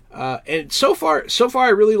 And so far I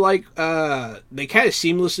really like they kind of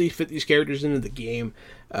seamlessly fit these characters into the game.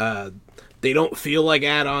 They don't feel like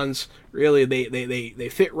add-ons, really. They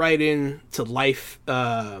fit right into life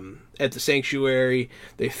at the Sanctuary.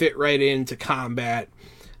 They fit right into combat.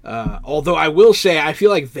 Although I will say I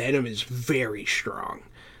feel like Venom is very strong.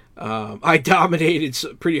 I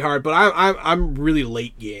dominated pretty hard, but I'm really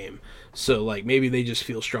late game. So like maybe they just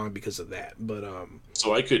feel strong because of that. But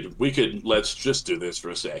so let's just do this for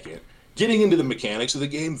a second. Getting into the mechanics of the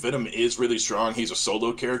game, Venom is really strong. He's a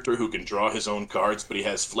solo character who can draw his own cards, but he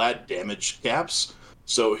has flat damage caps.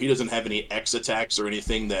 So he doesn't have any X attacks or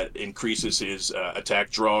anything that increases his attack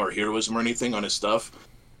draw or heroism or anything on his stuff.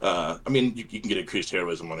 I mean, you can get increased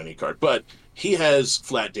heroism on any card, but he has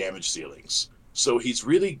flat damage ceilings. So he's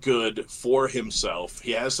really good for himself.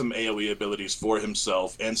 He has some AoE abilities for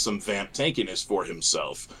himself and some vamp tankiness for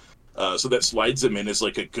himself. So that slides him in as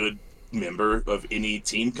like a good member of any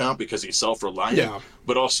team comp because he's self-reliant. Yeah.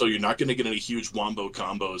 But also you're not going to get any huge wombo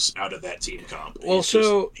combos out of that team comp. Well,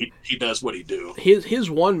 so he does what he do. His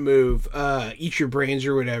one move, Eat Your Brains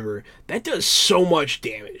or whatever, that does so much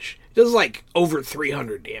damage. It does like over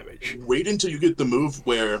 300 damage. Wait until you get the move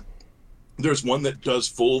where there's one that does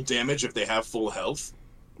full damage if they have full health.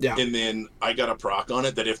 Yeah. And then I got a proc on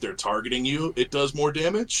it that if they're targeting you, it does more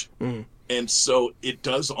damage. Mm. And so it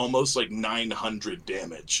does almost like 900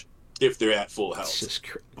 damage if they're at full health. It's just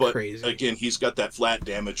but crazy. Again, he's got that flat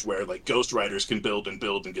damage where like Ghost Riders can build and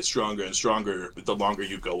get stronger and stronger. But the longer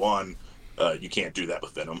you go on, you can't do that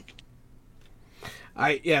with Venom.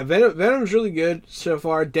 Venom's really good so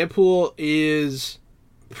far. Deadpool is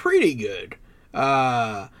pretty good.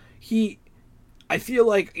 I feel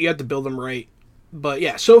like you have to build them right. But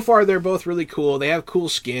yeah, so far they're both really cool. They have cool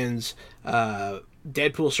skins.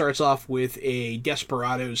 Deadpool starts off with a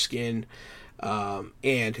Desperado skin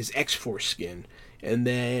and his X-Force skin. And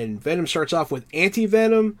then Venom starts off with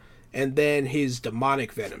Anti-Venom and then his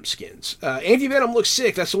Demonic Venom skins. Anti-Venom looks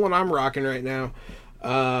sick. That's the one I'm rocking right now.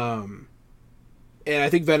 And I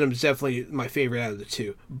think Venom's definitely my favorite out of the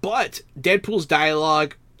two. But Deadpool's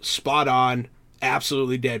dialogue, spot on.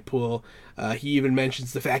 Absolutely Deadpool. He even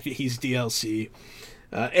mentions the fact that he's DLC.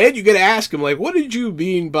 And you gotta ask him, like, what did you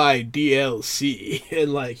mean by DLC?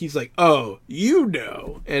 And, like, he's like, oh, you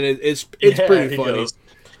know. And it's pretty funny.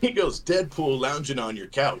 He goes, Deadpool lounging on your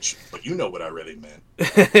couch, but you know what I really meant.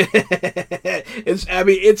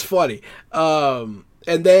 It's funny. And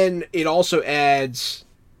then it also adds,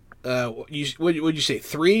 would you say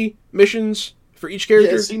 3 missions for each character?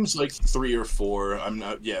 Yeah, it seems like 3 or 4. I'm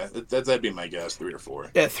not. Yeah, that'd be my guess. 3 or 4.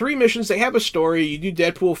 Yeah, 3 missions. They have a story. You do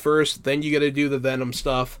Deadpool first, then you got to do the Venom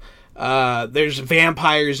stuff. There's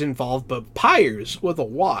vampires involved, but pyres with a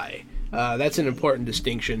Y. That's an important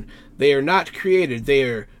distinction. They are not created. They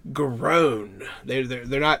are grown.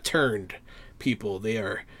 They're not turned people. They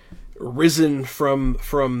are risen from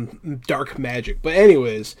dark magic. But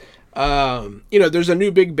anyways, there's a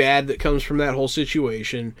new big bad that comes from that whole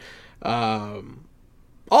situation.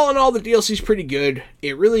 All in all, the DLC's pretty good.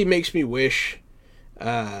 It really makes me wish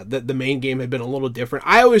that the main game had been a little different.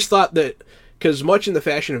 I always thought that, because much in the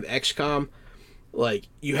fashion of XCOM, like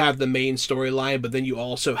you have the main storyline, but then you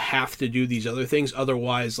also have to do these other things.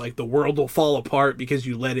 Otherwise, like the world will fall apart because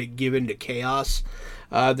you let it give into chaos.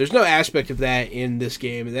 There's no aspect of that in this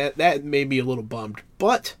game, and that made me a little bummed.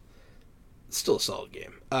 But it's still a solid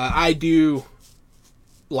game. I do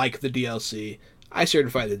like the DLC. I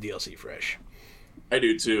certify the DLC fresh. I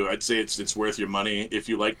do too. I'd say it's worth your money. If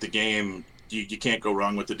you like the game, you can't go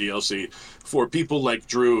wrong with the DLC. For people like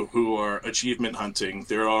Drew who are achievement hunting,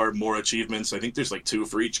 there are more achievements. I think there's like 2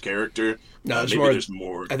 for each character. No, there's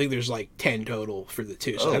more. I think there's like 10 total for the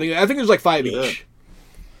 2. So I think there's like 5 each.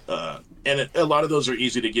 And a lot of those are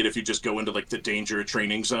easy to get if you just go into like the danger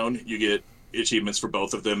training zone. You get achievements for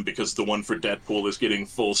both of them because the one for Deadpool is getting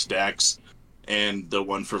full stacks. And the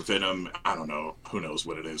one for Venom, I don't know. Who knows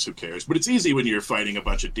what it is? Who cares? But it's easy when you're fighting a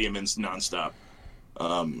bunch of demons nonstop.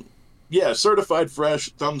 Yeah, certified fresh,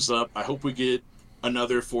 thumbs up. I hope we get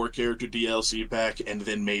another 4-character DLC pack and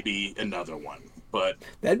then maybe another one. But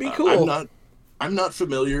that'd be cool. I'm not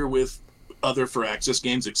familiar with other Firaxis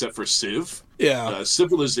games except for Civ. Yeah.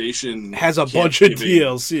 Civilization has a bunch of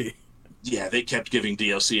DLC. Yeah, they kept giving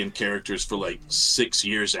DLC and characters for like 6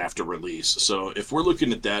 years after release. So if we're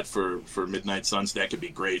looking at that for Midnight Suns, that could be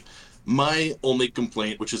great. My only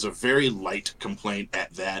complaint, which is a very light complaint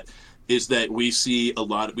at that, is that we see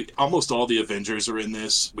almost all the Avengers are in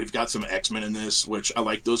this. We've got some X-Men in this, which I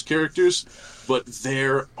like those characters, but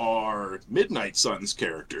there are Midnight Suns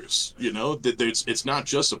characters. You know, it's not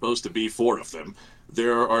just supposed to be 4 of them.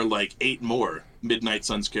 There are like 8 more Midnight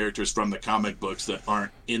Suns characters from the comic books that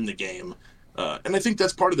aren't in the game. And I think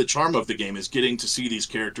that's part of the charm of the game, is getting to see these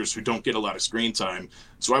characters who don't get a lot of screen time.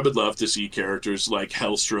 So I would love to see characters like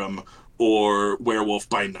Hellstrom or Werewolf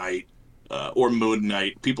by Night or Moon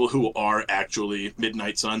Knight, people who are actually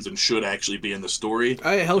Midnight Suns and should actually be in the story.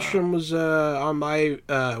 Hellstrom was on my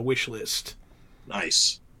wish list.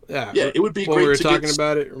 Nice. Yeah, it would be great. We were talking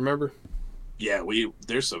about it, remember? Yeah,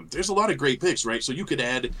 there's a lot of great picks, right? So you could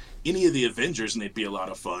add any of the Avengers and they'd be a lot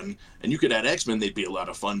of fun, and you could add X-Men, they'd be a lot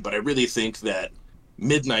of fun. But I really think that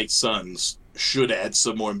Midnight Suns should add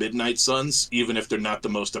some more Midnight Suns, even if they're not the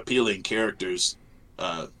most appealing characters.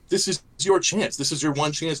 This is your chance. This is your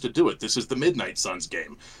one chance to do it. This is the Midnight Suns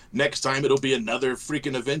game. Next time it'll be another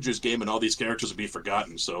freaking Avengers game, and all these characters will be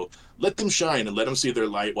forgotten. So let them shine and let them see their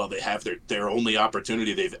light while they have their only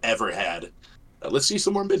opportunity they've ever had. Let's see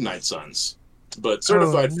some more Midnight Suns. But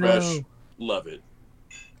certified fresh, love it.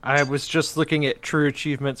 I was just looking at True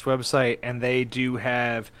Achievements website, and they do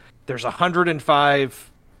there's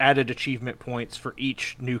 105 added achievement points for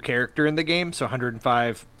each new character in the game. So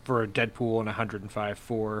 105 for Deadpool and 105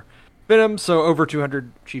 for Venom. So over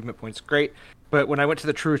 200 achievement points. Great. But when I went to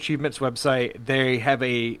the True Achievements website, they have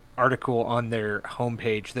a article on their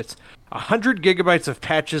homepage that's 100 gigabytes of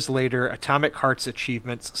patches later, Atomic Heart's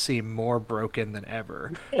achievements seem more broken than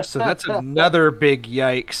ever. So that's another big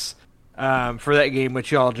yikes for that game,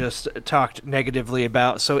 which y'all just talked negatively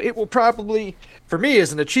about. So it will probably, for me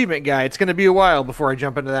as an achievement guy, it's going to be a while before I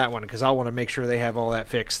jump into that one, because I'll want to make sure they have all that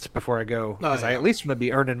fixed before I go. Because I at least want to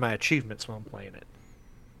be earning my achievements while I'm playing it.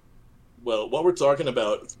 Well, while we're talking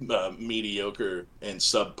about mediocre and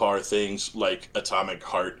subpar things like Atomic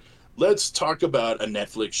Heart, let's talk about a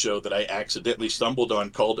Netflix show that I accidentally stumbled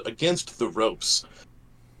on called Against the Ropes.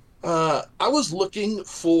 I was looking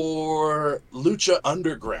for Lucha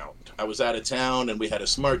Underground. I was out of town and we had a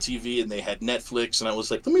smart TV and they had Netflix, and I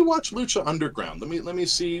was like, let me watch Lucha Underground. Let me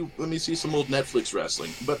see some old Netflix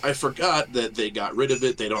wrestling. But I forgot that they got rid of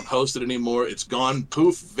it. They don't host it anymore. It's gone,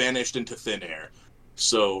 poof, vanished into thin air.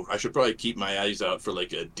 So I should probably keep my eyes out for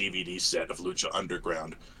like a DVD set of Lucha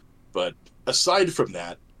Underground. But aside from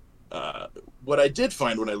that, what I did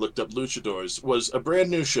find when I looked up Luchadors was a brand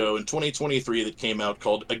new show in 2023 that came out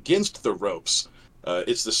called Against the Ropes.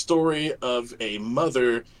 It's the story of a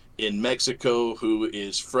mother in Mexico who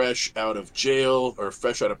is fresh out of jail or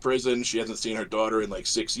fresh out of prison. She hasn't seen her daughter in like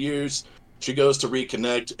 6 years. She goes to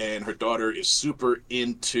reconnect, and her daughter is super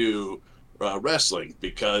into wrestling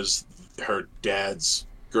because her dad's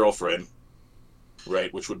girlfriend,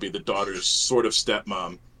 right, which would be the daughter's sort of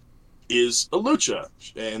stepmom, is a lucha,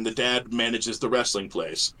 and the dad manages the wrestling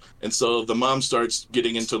place. And so the mom starts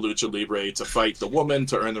getting into lucha libre to fight the woman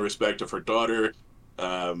to earn the respect of her daughter,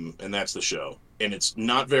 and that's the show. And it's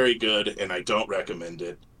not very good, and I don't recommend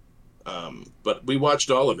it. But we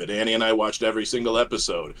watched all of it. Annie and I watched every single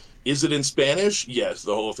episode. Is it in Spanish? Yes,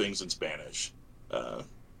 the whole thing's in Spanish.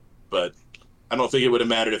 But I don't think it would have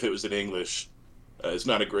mattered if it was in English. It's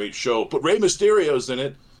not a great show. But Rey Mysterio's in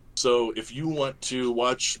it. So if you want to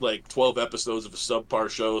watch like 12 episodes of a subpar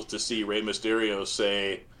show to see Rey Mysterio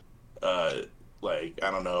say, Like, I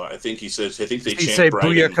don't know. I think he says, I think they Did he chant say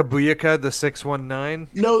Bright in, Booyaka Booyaka, the 619?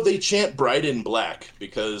 no, they chant Bright in Black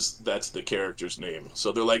because that's the character's name.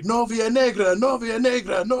 So they're like, Novia Negra, Novia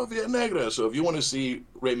Negra, Novia Negra. So if you want to see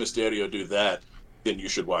Rey Mysterio do that, then you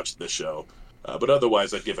should watch this show. But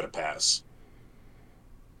otherwise, I'd give it a pass.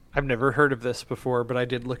 I've never heard of this before, but I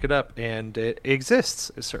did look it up, and it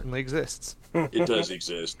exists. It certainly exists. It does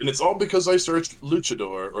exist. And it's all because I searched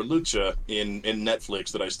Luchador or Lucha in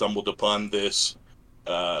Netflix that I stumbled upon this.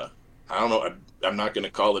 I don't know. I'm not going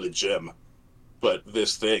to call it a gem, but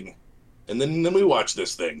this thing. And then we watched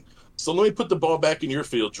this thing. So let me put the ball back in your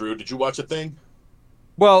field, Drew. Did you watch a thing?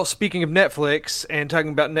 Well, speaking of Netflix and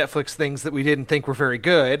talking about Netflix things that we didn't think were very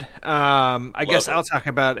good, I guess I'll talk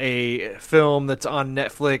about a film that's on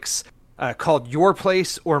Netflix called Your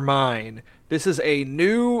Place or Mine. This is a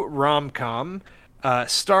new rom-com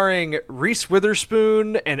starring Reese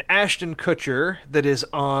Witherspoon and Ashton Kutcher that is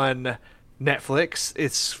on Netflix.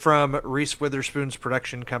 It's from Reese Witherspoon's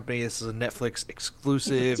production company. This is a Netflix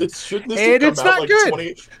exclusive, and it's not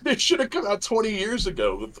good. It should have come out 20 years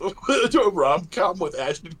ago with a rom-com with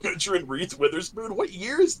Ashton Kutcher and Reese Witherspoon. What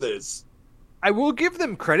year is this? I will give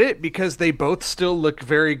them credit because they both still look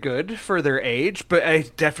very good for their age, but I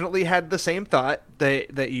definitely had the same thought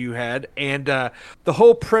that you had. And the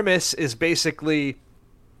whole premise is basically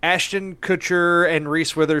Ashton Kutcher and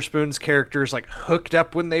Reese Witherspoon's characters like hooked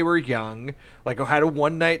up when they were young, like had a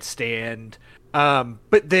one night stand.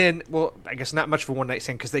 But then, well, I guess not much of a one night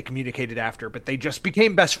stand because they communicated after, but they just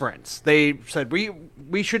became best friends. They said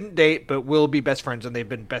we shouldn't date, but we'll be best friends, and they've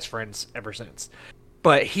been best friends ever since.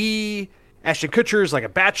 But Ashton Kutcher is like a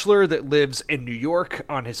bachelor that lives in New York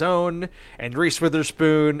on his own, and Reese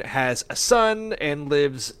Witherspoon has a son and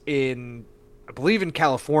lives in, I believe, in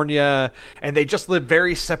California, and they just live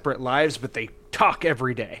very separate lives, but they talk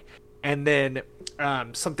every day. And then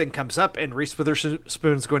something comes up, and Reese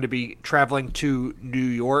Witherspoon's going to be traveling to New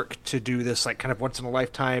York to do this like kind of once in a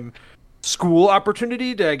lifetime school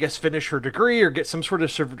opportunity to, I guess, finish her degree or get some sort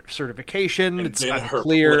of certification. And it's then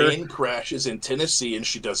unclear. Her plane crashes in Tennessee, and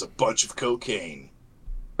she does a bunch of cocaine.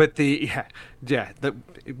 But it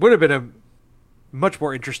would have been a much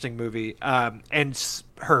more interesting movie. And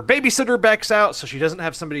her babysitter backs out, so she doesn't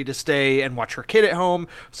have somebody to stay and watch her kid at home.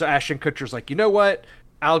 So Ashton Kutcher's like, you know what?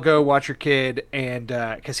 I'll go watch your kid, and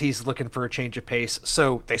because he's looking for a change of pace.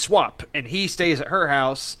 So they swap, and he stays at her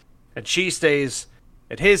house, and she stays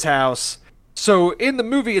at his house. So in the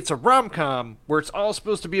movie, it's a rom-com where it's all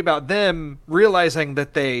supposed to be about them realizing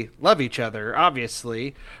that they love each other,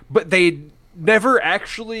 obviously, but they never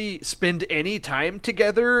actually spend any time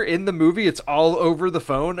together in the movie. It's all over the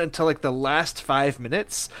phone until like the last 5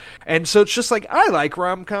 minutes. And so it's just like, I like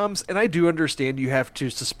rom-coms, and I do understand you have to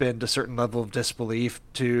suspend a certain level of disbelief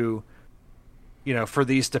to, for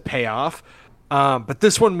these to pay off. But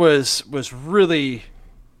this one was really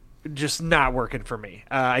just not working for me.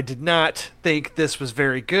 I did not think this was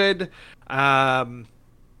very good. There's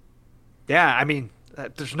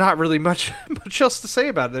not really much else to say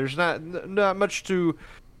about it. There's not much to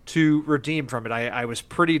redeem from it. I was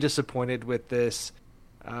pretty disappointed with this,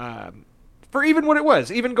 for even what it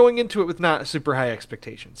was, even going into it with not super high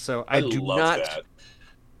expectations. So I do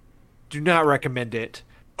not recommend it.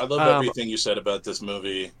 I love everything you said about this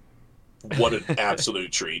movie. What an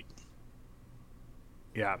absolute treat.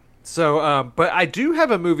 Yeah. So, but I do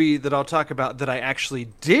have a movie that I'll talk about that I actually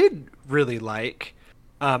did really like,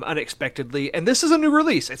 unexpectedly, and this is a new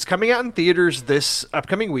release. It's coming out in theaters this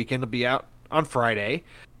upcoming weekend. It'll be out on Friday.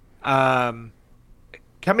 Coming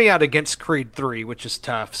out against Creed 3, which is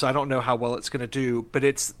tough, so I don't know how well it's going to do, but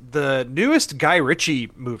it's the newest Guy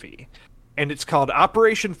Ritchie movie, and it's called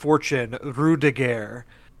Operation Fortune, Rue de Guerre.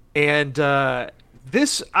 And I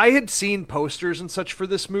had seen posters and such for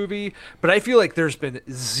this movie, but I feel like there's been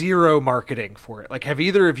zero marketing for it. Like, have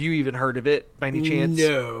either of you even heard of it by any chance?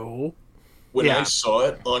 No. When I saw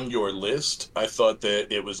it on your list, I thought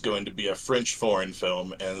that it was going to be a French foreign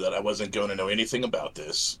film and that I wasn't going to know anything about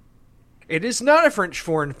this. It is not a French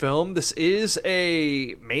foreign film. This is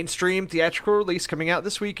a mainstream theatrical release coming out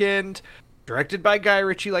this weekend. Directed by Guy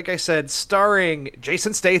Ritchie, like I said, starring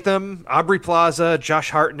Jason Statham, Aubrey Plaza, Josh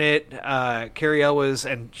Hartnett, Cary Elwes,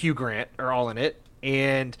 and Hugh Grant are all in it.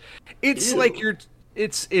 And it's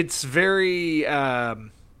it's very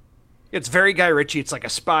Guy Ritchie. It's like a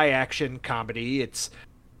spy action comedy. It's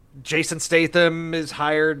Jason Statham is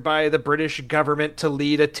hired by the British government to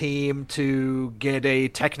lead a team to get a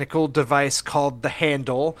technical device called the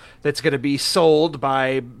Handle that's going to be sold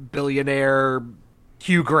by billionaire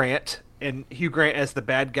Hugh Grant. And Hugh Grant as the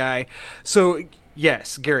bad guy. So,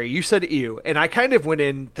 yes, Gary, you said ew. And I kind of went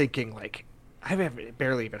in thinking, like, I haven't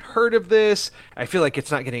barely even heard of this. I feel like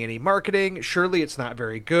it's not getting any marketing. Surely it's not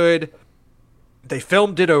very good. They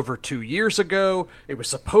filmed it over 2 years ago. It was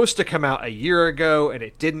supposed to come out a year ago, and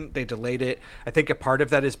it didn't. They delayed it. I think a part of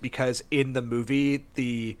that is because in the movie,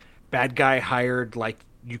 the bad guy hired like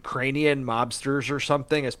Ukrainian mobsters or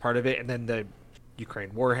something as part of it, and then the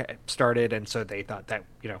Ukraine war started, and so they thought that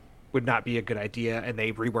would not be a good idea, and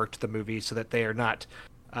they reworked the movie so that they are not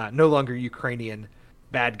no longer Ukrainian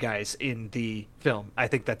bad guys in the film. I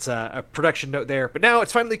think that's a production note there. But now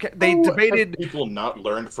it's finally debated. Have people not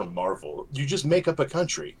learned from Marvel? You just make up a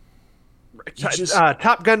country.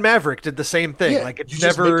 Top Gun Maverick did the same thing. Yeah, like it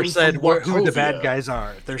never said who the bad guys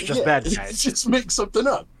are. There's just bad guys. Just make something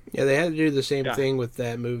up. Yeah, they had to do the same thing with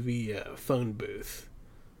that movie Phone Booth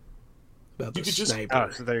about the sniper. Oh,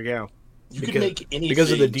 so there you go. You could make anything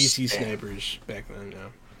because of the DC snipers back then. No.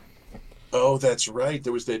 Oh, that's right.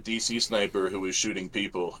 There was that DC sniper who was shooting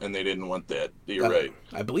people, and they didn't want that. You're right.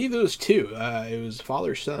 I believe it was two. It was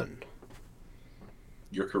father-son.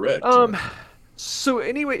 You're correct. So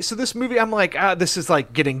anyway, so this movie, I'm like, this is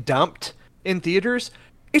like getting dumped in theaters.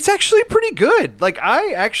 It's actually pretty good. Like,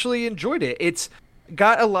 I actually enjoyed it. It's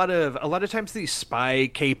got a lot of times these spy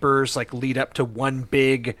capers like lead up to one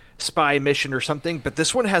big spy mission or something, but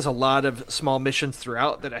this one has a lot of small missions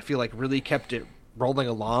throughout that I feel like really kept it rolling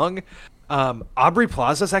along. Aubrey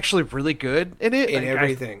Plaza's actually really good in it. In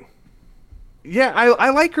everything. I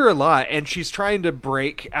like her a lot, and she's trying to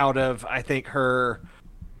break out of, I think, her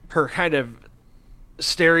kind of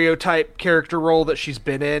stereotype character role that she's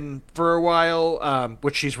been in for a while,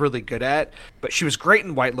 which she's really good at. But she was great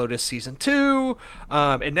in White Lotus season 2,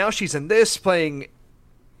 and now she's in this playing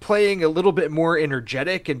a little bit more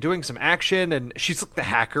energetic and doing some action, and she's like the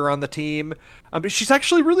hacker on the team. But she's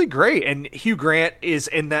actually really great, and Hugh Grant is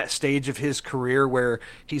in that stage of his career where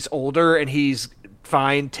he's older and he's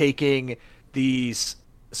fine taking these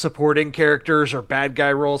supporting characters or bad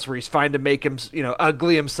guy roles where he's fine to make him,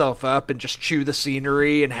 ugly himself up and just chew the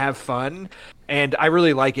scenery and have fun. And I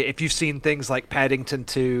really like it. If you've seen things like Paddington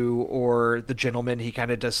 2 or The Gentleman, he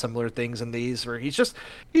kind of does similar things in these where he's just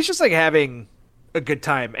like having a good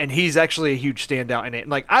time, and he's actually a huge standout in it. And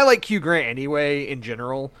like, I like Hugh Grant anyway in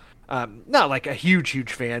general. Not like a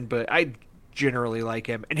huge fan, but I generally like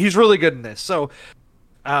him, and he's really good in this. So,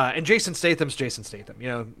 and Jason Statham's Jason Statham.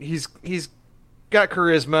 He's got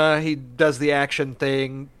charisma. He does the action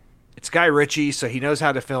thing. It's Guy Ritchie, so he knows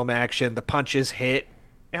how to film action. The punches hit.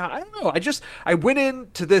 I don't know. I went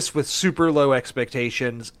into this with super low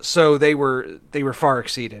expectations, so they were far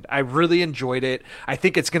exceeded. I really enjoyed it. I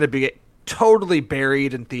think it's going to be totally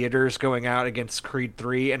buried in theaters going out against Creed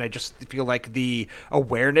 3, and I just feel like the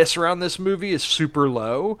awareness around this movie is super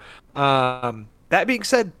low. That being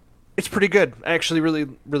said, it's pretty good. I actually really,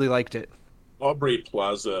 really liked it. Aubrey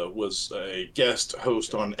Plaza was a guest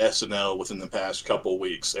host on SNL within the past couple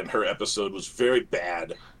weeks, and her episode was very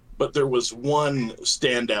bad. But there was one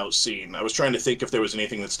standout scene. I was trying to think if there was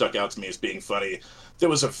anything that stuck out to me as being funny. There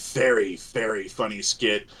was a very, very funny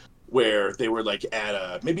skit where they were like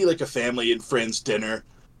at maybe like a family and friends dinner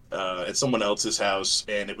at someone else's house,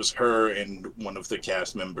 and it was her and one of the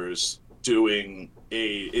cast members doing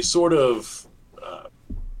a sort of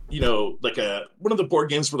like one of the board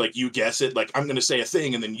games where like you guess it, like I'm going to say a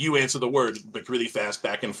thing and then you answer the word like really fast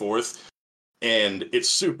back and forth. And it's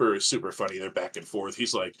super, super funny. They're back and forth.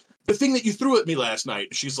 He's like, the thing that you threw at me last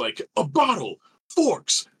night. She's like, a bottle,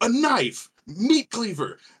 forks, a knife, meat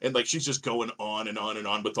cleaver. And like, she's just going on and on and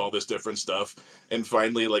on with all this different stuff. And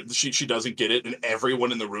finally, like she doesn't get it. And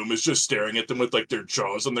everyone in the room is just staring at them with like their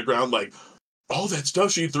jaws on the ground. Like, all that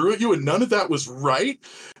stuff she threw at you and none of that was right?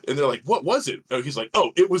 And they're like, what was it? Oh, he's like,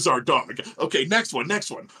 oh, it was our dog. Okay, next one.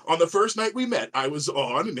 On the first night we met, I was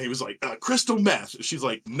on, and he was like, crystal meth. She's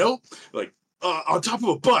like, nope. Like, on top of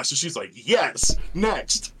a bus. And she's like, yes,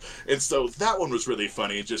 next. And so that one was really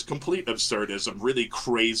funny. Just complete absurdism, really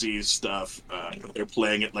crazy stuff. They're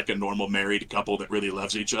playing it like a normal married couple that really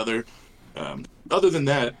loves each other. Other than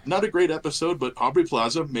that, not a great episode, but Aubrey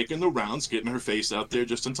Plaza making the rounds, getting her face out there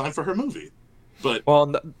just in time for her movie. But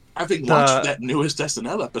having watched that newest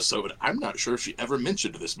SNL episode, I'm not sure if she ever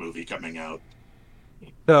mentioned this movie coming out.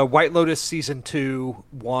 The White Lotus season 2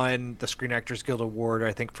 won the Screen Actors Guild Award,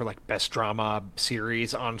 I think, for like best drama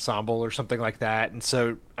series ensemble or something like that. And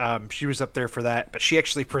so she was up there for that, but she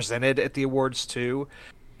actually presented at the awards too.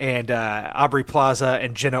 And Aubrey Plaza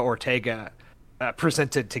and Jenna Ortega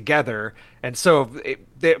presented together. And so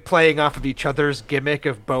they're playing off of each other's gimmick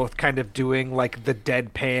of both kind of doing like the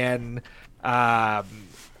deadpan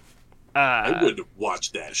I would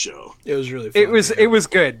watch that show. It was really fun. It was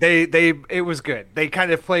good. It was good. They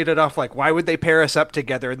kind of played it off like, why would they pair us up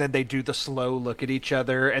together? And then they do the slow look at each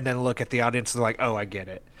other and then look at the audience and they're like, oh, I get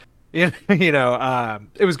it. It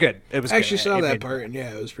was good. It was I actually good. saw that part, and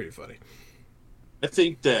yeah, it was pretty funny. I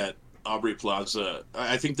think that Aubrey Plaza,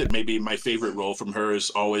 I think that maybe my favorite role from her is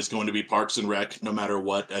always going to be Parks and Rec, no matter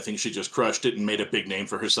what. I think she just crushed it and made a big name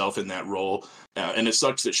for herself in that role. And it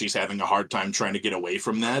sucks that she's having a hard time trying to get away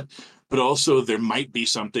from that. But also, there might be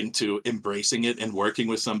something to embracing it and working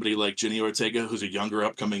with somebody like Jenny Ortega, who's a younger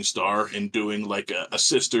upcoming star, and doing like a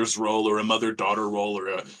sister's role or a mother-daughter role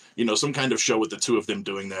or some kind of show with the two of them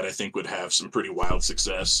doing that. I think would have some pretty wild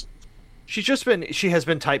success. She has been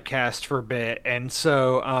typecast for a bit, and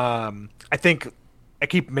so I think I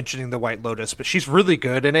keep mentioning The White Lotus, but she's really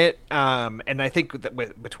good in it. And I think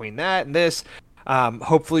that between that and this,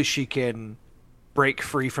 hopefully she can break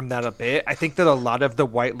free from that a bit. I think that a lot of the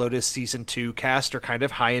White Lotus season 2 cast are kind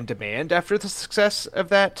of high in demand after the success of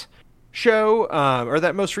that show, or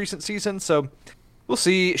that most recent season. So we'll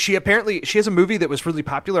see. She has a movie that was really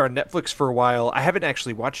popular on Netflix for a while. I haven't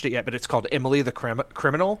actually watched it yet, but it's called Emily the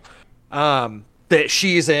Criminal. That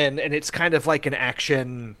she's in, and it's kind of like an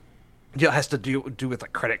action. It has to do with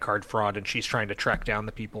like credit card fraud, and she's trying to track down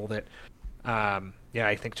the people that,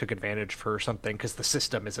 I think took advantage of her or something because the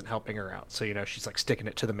system isn't helping her out. So she's like sticking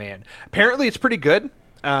it to the man. Apparently, it's pretty good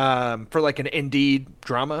for like an indie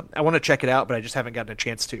drama. I want to check it out, but I just haven't gotten a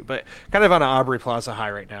chance to. But kind of on an Aubrey Plaza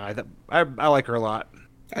high right now. I like her a lot.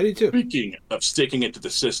 I do too. Speaking of sticking it to the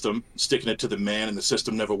system, sticking it to the man, and the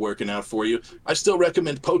system never working out for you, I still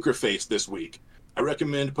recommend Poker Face this week. I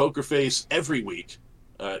recommend Poker Face every week.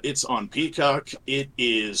 It's on Peacock. It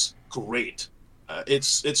is great.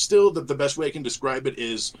 It's still the best way I can describe it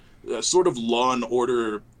is sort of Law and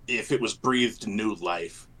Order if it was breathed new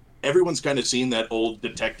life. Everyone's kind of seen that old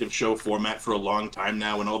detective show format for a long time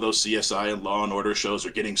now, and all those CSI and Law and Order shows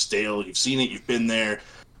are getting stale. You've seen it. You've been there.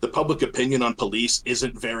 The public opinion on police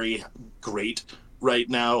isn't very great right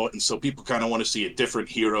now, and so people kind of want to see a different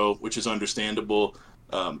hero, which is understandable.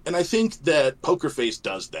 And I think that Poker Face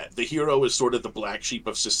does that. The hero is sort of the black sheep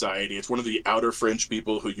of society. It's one of the outer fringe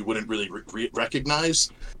people who you wouldn't really recognize.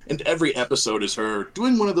 And every episode is her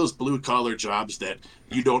doing one of those blue-collar jobs that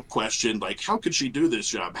you don't question, like, how could she do this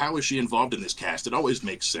job? How is she involved in this cast? It always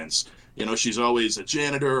makes sense. She's always a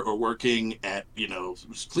janitor or working at,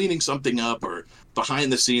 cleaning something up or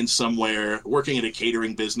behind the scenes somewhere, working at a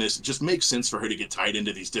catering business. It just makes sense for her to get tied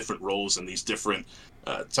into these different roles and these different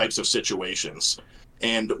types of situations.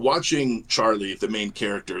 And watching Charlie, the main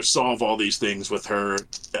character, solve all these things with her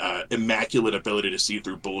immaculate ability to see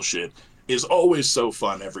through bullshit is always so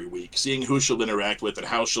fun every week. Seeing who she'll interact with and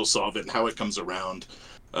how she'll solve it and how it comes around.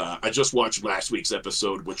 I just watched last week's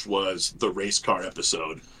episode, which was the race car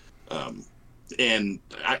episode. And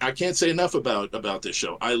I can't say enough about this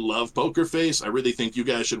show. I love Poker Face. I really think you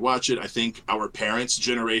guys should watch it. I think our parents'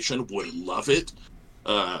 generation would love it.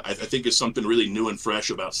 I think it's something really new and fresh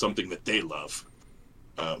about something that they love.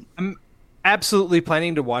 I'm absolutely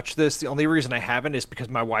planning to watch this. The only reason I haven't is because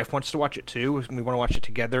my wife wants to watch it too. We want to watch it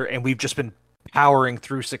together, and we've just been powering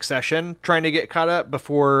through Succession, trying to get caught up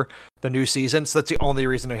before the new season. So that's the only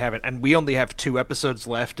reason we haven't. And we only have 2 episodes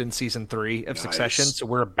left in season 3 of Succession, so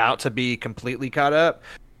we're about to be completely caught up.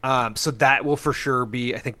 So that will for sure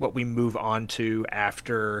be, I think, what we move on to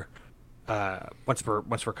after once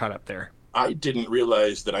we're caught up there. I didn't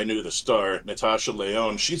realize that I knew the star, Natasha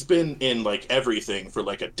Lyonne. She's been in like everything for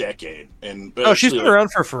like a decade, and she's been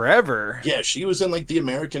around for forever. Yeah, she was in like the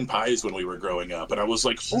American Pies when we were growing up, and I was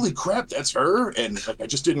like, "Holy crap, that's her!" And like, I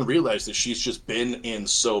just didn't realize that she's just been in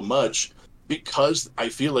so much because I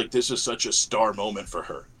feel like this is such a star moment for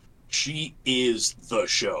her. She is the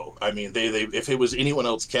show. I mean, they if it was anyone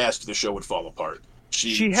else cast, the show would fall apart.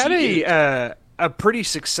 She had a pretty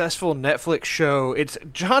successful Netflix show. It's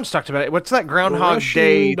John's talked about it. What's that Groundhog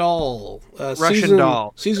Day doll? Russian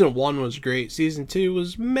Doll. Season 1 was great. Season 2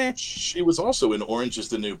 was meh. She was also in Orange Is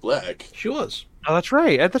the New Black. She was. Oh, that's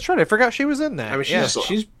right. I forgot she was in that. I mean,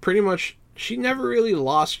 she's pretty much. She never really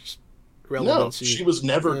lost relevancy. No, she was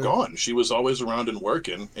never gone. She was always around and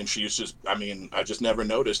working, and she's just. I mean, I just never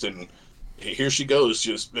noticed. And here she goes,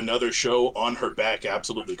 just another show on her back,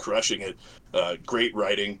 absolutely crushing it. Great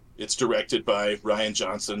writing. It's directed by Rian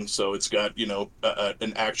Johnson, so it's got,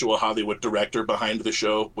 an actual Hollywood director behind the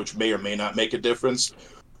show, which may or may not make a difference.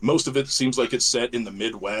 Most of it seems like it's set in the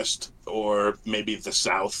Midwest or maybe the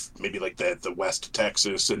South, maybe like the West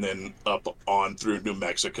Texas, and then up on through New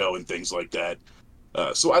Mexico and things like that.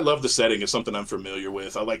 So I love the setting. It's something I'm familiar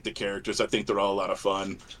with. I like the characters. I think they're all a lot of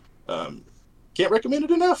fun. Can't recommend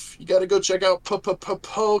it enough. You got to go check out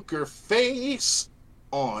Poker Face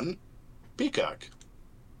on Peacock.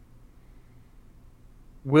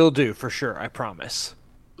 Will do for sure. I promise.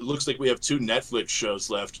 It looks like we have 2 Netflix shows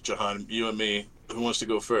left, Jahan. You and me. Who wants to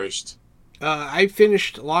go first? I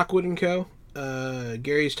finished Lockwood and Co.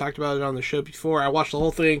 Gary's talked about it on the show before. I watched the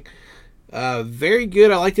whole thing. Very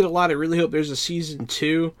good. I liked it a lot. I really hope there's a season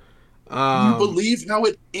 2. You believe how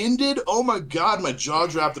it ended? Oh my god, my jaw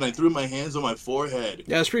dropped and I threw my hands on my forehead.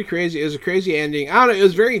 Yeah, it's pretty crazy. It was a crazy ending. I don't know. It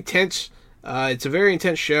was very intense. It's a very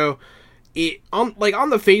intense show. On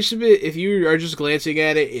the face of it, if you are just glancing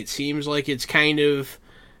at it, it seems like it's kind of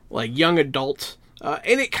like young adult,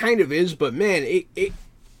 and it kind of is. But man,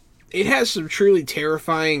 it has some truly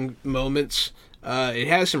terrifying moments. It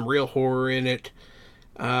has some real horror in it.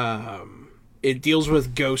 It deals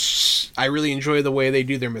with ghosts. I really enjoy the way they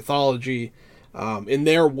do their mythology. In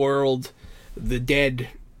their world, the dead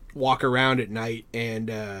walk around at night,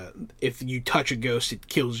 and if you touch a ghost, it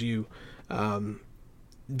kills you.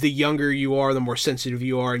 The younger you are, the more sensitive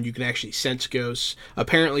you are, and you can actually sense ghosts.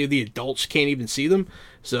 Apparently, the adults can't even see them,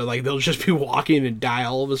 so like they'll just be walking and die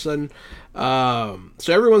all of a sudden.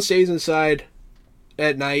 So everyone stays inside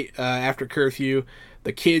at night after curfew.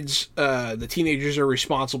 The kids, the teenagers, are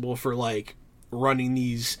responsible for like running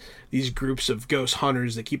these groups of ghost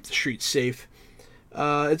hunters that keep the streets safe.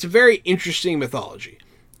 It's a very interesting mythology,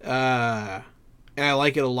 and I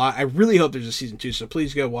like it a lot. I really hope there's a season 2, so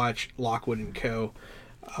please go watch Lockwood and Co.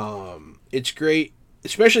 It's great,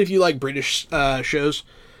 especially if you like British shows.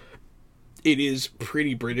 It is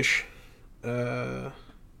pretty British, and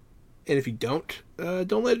if you don't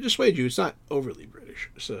let it dissuade you. It's not overly British,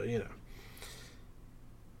 so you know.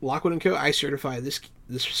 Lockwood and Co. I certify this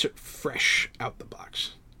fresh out the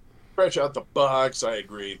box. Fresh out the box, I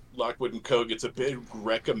agree. Lockwood and Co. gets a big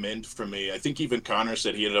recommend from me. I think even Connor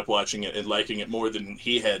said he ended up watching it and liking it more than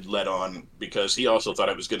he had let on because he also thought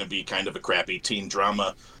it was going to be kind of a crappy teen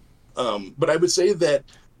drama. But I would say that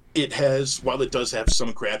it has, while it does have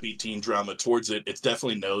some crappy teen drama towards it, it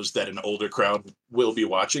definitely knows that an older crowd will be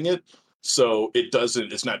watching it. So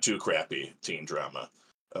it's not too crappy teen drama.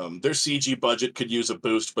 Their CG budget could use a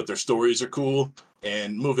boost, but their stories are cool.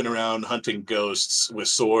 And moving around hunting ghosts with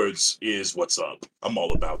swords is what's up. I'm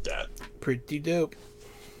all about that. Pretty dope.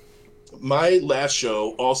 My last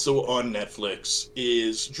show, also on Netflix,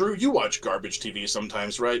 is Drew. You watch garbage TV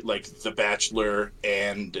sometimes, right? Like The Bachelor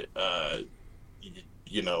and all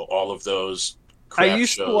of those. I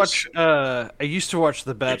used to watch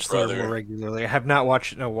The Bachelor more regularly. I have not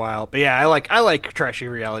watched it in a while, but yeah, I like trashy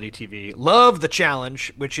reality TV. Love The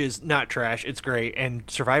Challenge, which is not trash; it's great. And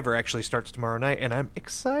Survivor actually starts tomorrow night, and I'm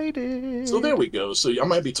excited. So there we go. So I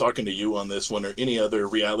might be talking to you on this one, or any other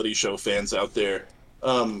reality show fans out there.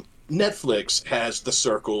 Netflix has The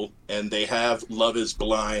Circle, and they have Love Is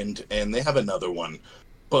Blind, and they have another one,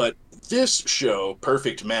 but this show,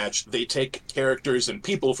 Perfect Match, they take characters and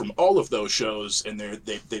people from all of those shows and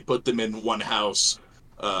they put them in one house.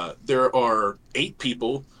 There are 8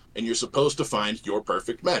 people, and you're supposed to find your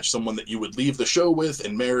perfect match, someone that you would leave the show with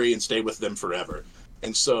and marry and stay with them forever.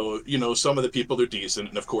 And so, some of the people are decent,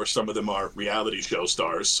 and of course some of them are reality show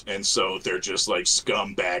stars, and so they're just like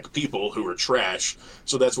scumbag people who are trash.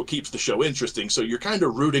 So that's what keeps the show interesting. So you're kind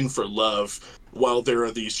of rooting for love, while there are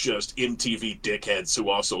these just MTV dickheads who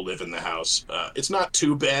also live in the house. It's not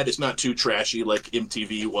too bad. It's not too trashy like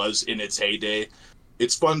MTV was in its heyday.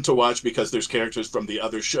 It's fun to watch because there's characters from the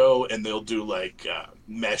other show, and they'll do like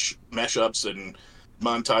mesh-ups and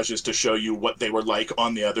montages to show you what they were like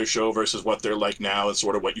on the other show versus what they're like now, and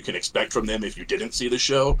sort of what you can expect from them if you didn't see the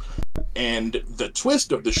show. And the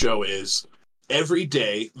twist of the show is every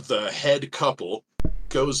day the head couple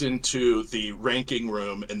goes into the ranking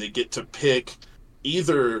room and they get to pick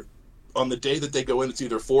either, on the day that they go in, it's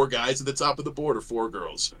either 4 guys at the top of the board or 4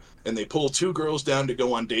 girls. And they pull 2 girls down to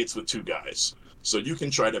go on dates with 2 guys. So you can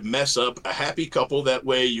try to mess up a happy couple that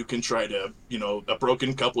way. You can try to, a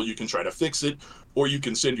broken couple, you can try to fix it. Or you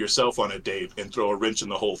can send yourself on a date and throw a wrench in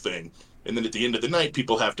the whole thing. And then at the end of the night,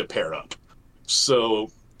 people have to pair up.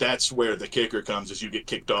 So that's where the kicker comes, is you get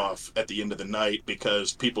kicked off at the end of the night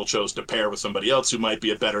because people chose to pair with somebody else who might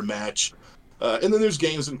be a better match. And then there's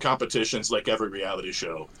games and competitions like every reality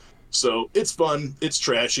show. So it's fun. It's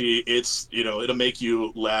trashy. It's, it'll make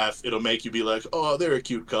you laugh. It'll make you be like, oh, they're a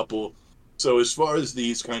cute couple. So as far as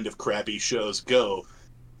these kind of crappy shows go,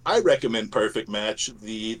 I recommend Perfect Match.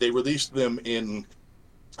 They released them in,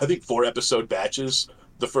 I think, 4-episode batches.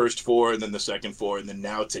 The first 4 and then the second 4. And then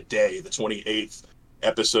now today, the 28th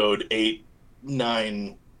episode, 8,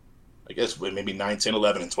 9, I guess maybe 9, 10,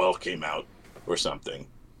 11, and 12 came out or something.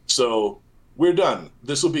 So we're done.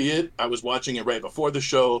 This will be it. I was watching it right before the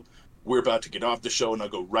show. We're about to get off the show, and I'll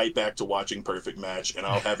go right back to watching Perfect Match, and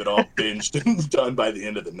I'll have it all binged and done by the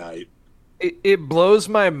end of the night. It blows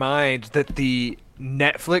my mind that the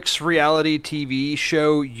Netflix reality TV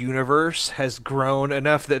show universe has grown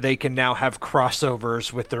enough that they can now have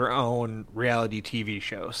crossovers with their own reality TV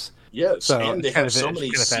shows. Yes, So and they it's kind have of so it's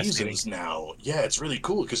many kind of fascinating. seasons now. Yeah, it's really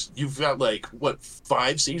cool because you've got like what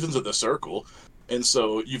 5 seasons of The Circle, and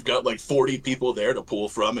so you've got like 40 people there to pull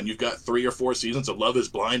from, and you've got 3 or 4 seasons of Love Is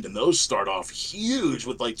Blind, and those start off huge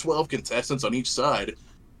with like 12 contestants on each side.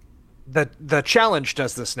 The Challenge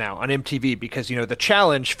does this now on MTV because the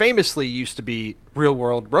Challenge famously used to be Real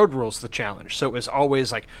World Road Rules the Challenge. So it was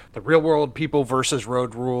always like the real world people versus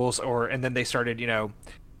Road Rules, and then they started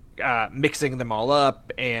mixing them all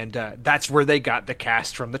up, and that's where they got the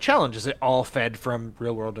cast from the challenges. It all fed from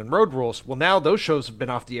Real World and Road Rules. Well, now those shows have been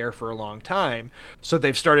off the air for a long time, so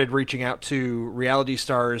they've started reaching out to reality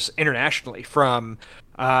stars internationally from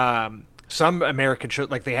some American shows.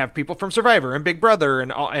 Like they have people from Survivor and Big Brother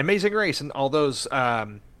and Amazing Race and all those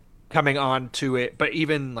coming on to it, but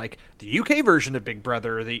even like the UK version of Big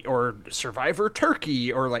Brother, or Survivor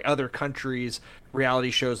Turkey, or like other countries reality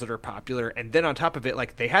shows that are popular. And then on top of it,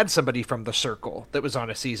 like they had somebody from The Circle that was on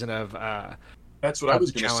a season of That's what I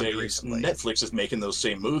was The going to say. Challenge Is recently. Netflix is making those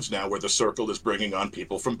same moves now, where The Circle is bringing on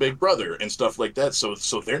people from Big Brother and stuff like that. So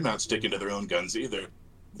they're not sticking to their own guns either.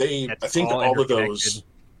 I It's think all all of interconnected. those,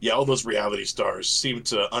 yeah, all those reality stars seem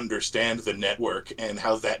to understand the network and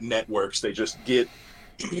how that networks. They just get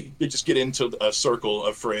into a circle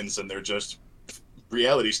of friends, and they're just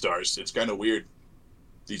reality stars. It's kind of weird.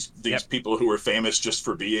 These Yep. people who are famous just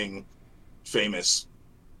for being famous.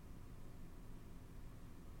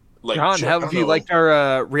 Like John, I how don't have you know. liked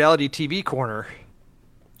our reality TV corner?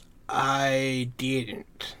 I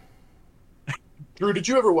didn't. Drew, did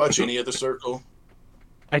you ever watch any of The Circle?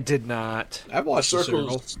 I did not. I've watched The Circle.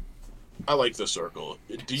 Circle's- I like The Circle.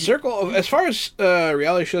 Do you, Circle, as far as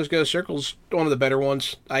reality shows go, Circle's one of the better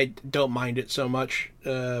ones. I don't mind it so much.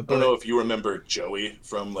 I don't know if you remember Joey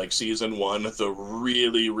from like season 1, the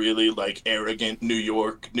really, really like arrogant New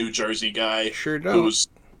York, New Jersey guy Sure don't. who's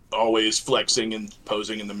always flexing and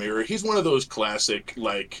posing in the mirror. He's one of those classic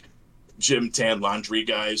like Jim Tan Laundry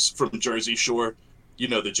guys from Jersey Shore. You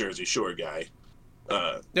know, the Jersey Shore guy.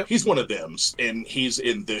 Yep. He's one of them, and he's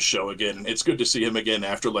in this show again. It's good to see him again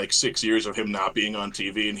after like 6 years of him not being on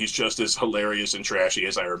TV, and he's just as hilarious and trashy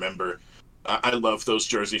as I remember. I love those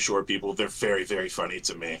Jersey Shore people. They're very, very funny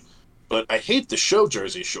to me. But I hate the show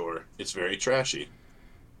Jersey Shore. It's very trashy.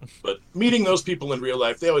 But meeting those people in real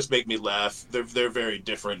life, they always make me laugh. They're very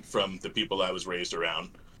different from the people I was raised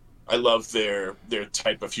around. I love their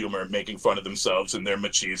type of humor, making fun of themselves and their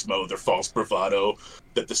machismo, their false bravado,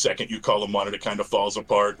 that the second you call them on it, it kind of falls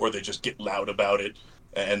apart, or they just get loud about it,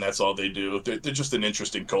 and that's all they do. They're just an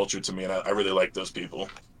interesting culture to me, and I really like those people.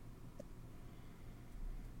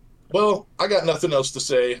 Well, I got nothing else to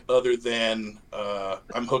say other than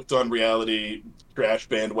I'm hooked on reality trash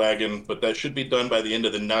bandwagon, but that should be done by the end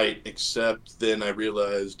of the night, except then I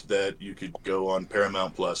realized that you could go on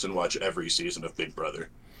Paramount Plus and watch every season of Big Brother.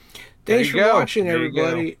 Thanks There for you go. watching, There you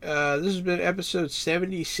everybody. This has been episode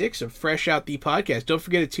 76 of Fresh Out the Podcast. Don't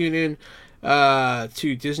forget to tune in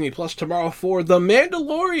to Disney Plus tomorrow for The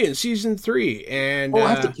Mandalorian Season 3. And, Oh, I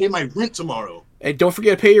have to pay my rent tomorrow. and don't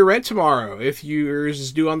forget to pay your rent tomorrow if yours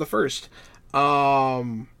is due on the 1st.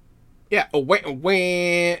 Yeah,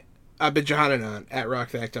 I've been Johanan at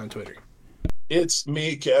RockFact on Twitter. It's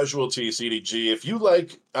me, Casualty CDG. If you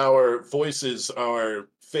like our voices, our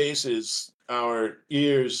faces, our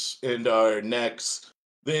ears, and our necks,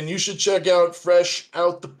 then you should check out Fresh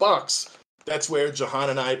Out the Box. That's where Jahan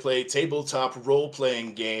and I play tabletop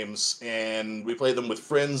role-playing games, and we play them with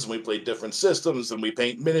friends, and we play different systems, and we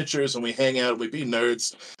paint miniatures, and we hang out, and we be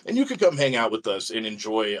nerds, and you can come hang out with us and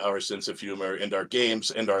enjoy our sense of humor and our games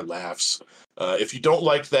and our laughs. If you don't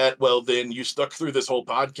like that, well, then you stuck through this whole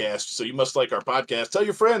podcast, so you must like our podcast. Tell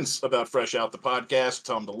your friends about Fresh Out the Podcast.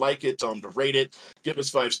 Tell them to like it. Tell them to rate it. Give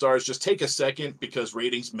us 5 stars. Just take a second, because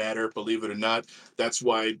ratings matter, believe it or not. That's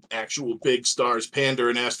why actual big stars pander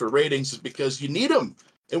and ask for ratings, is because you need them,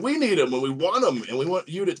 and we need them, and we want them, and we want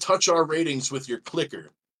you to touch our ratings with your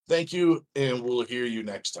clicker. Thank you, and we'll hear you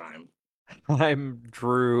next time. I'm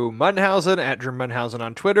Drew Munhausen at Drew Munhausen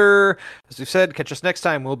on Twitter. As we've said, catch us next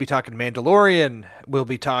time. We'll be talking Mandalorian. We'll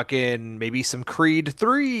be talking maybe some Creed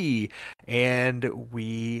 3. And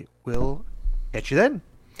we will catch you then.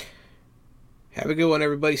 Have a good one,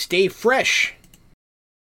 everybody. Stay fresh.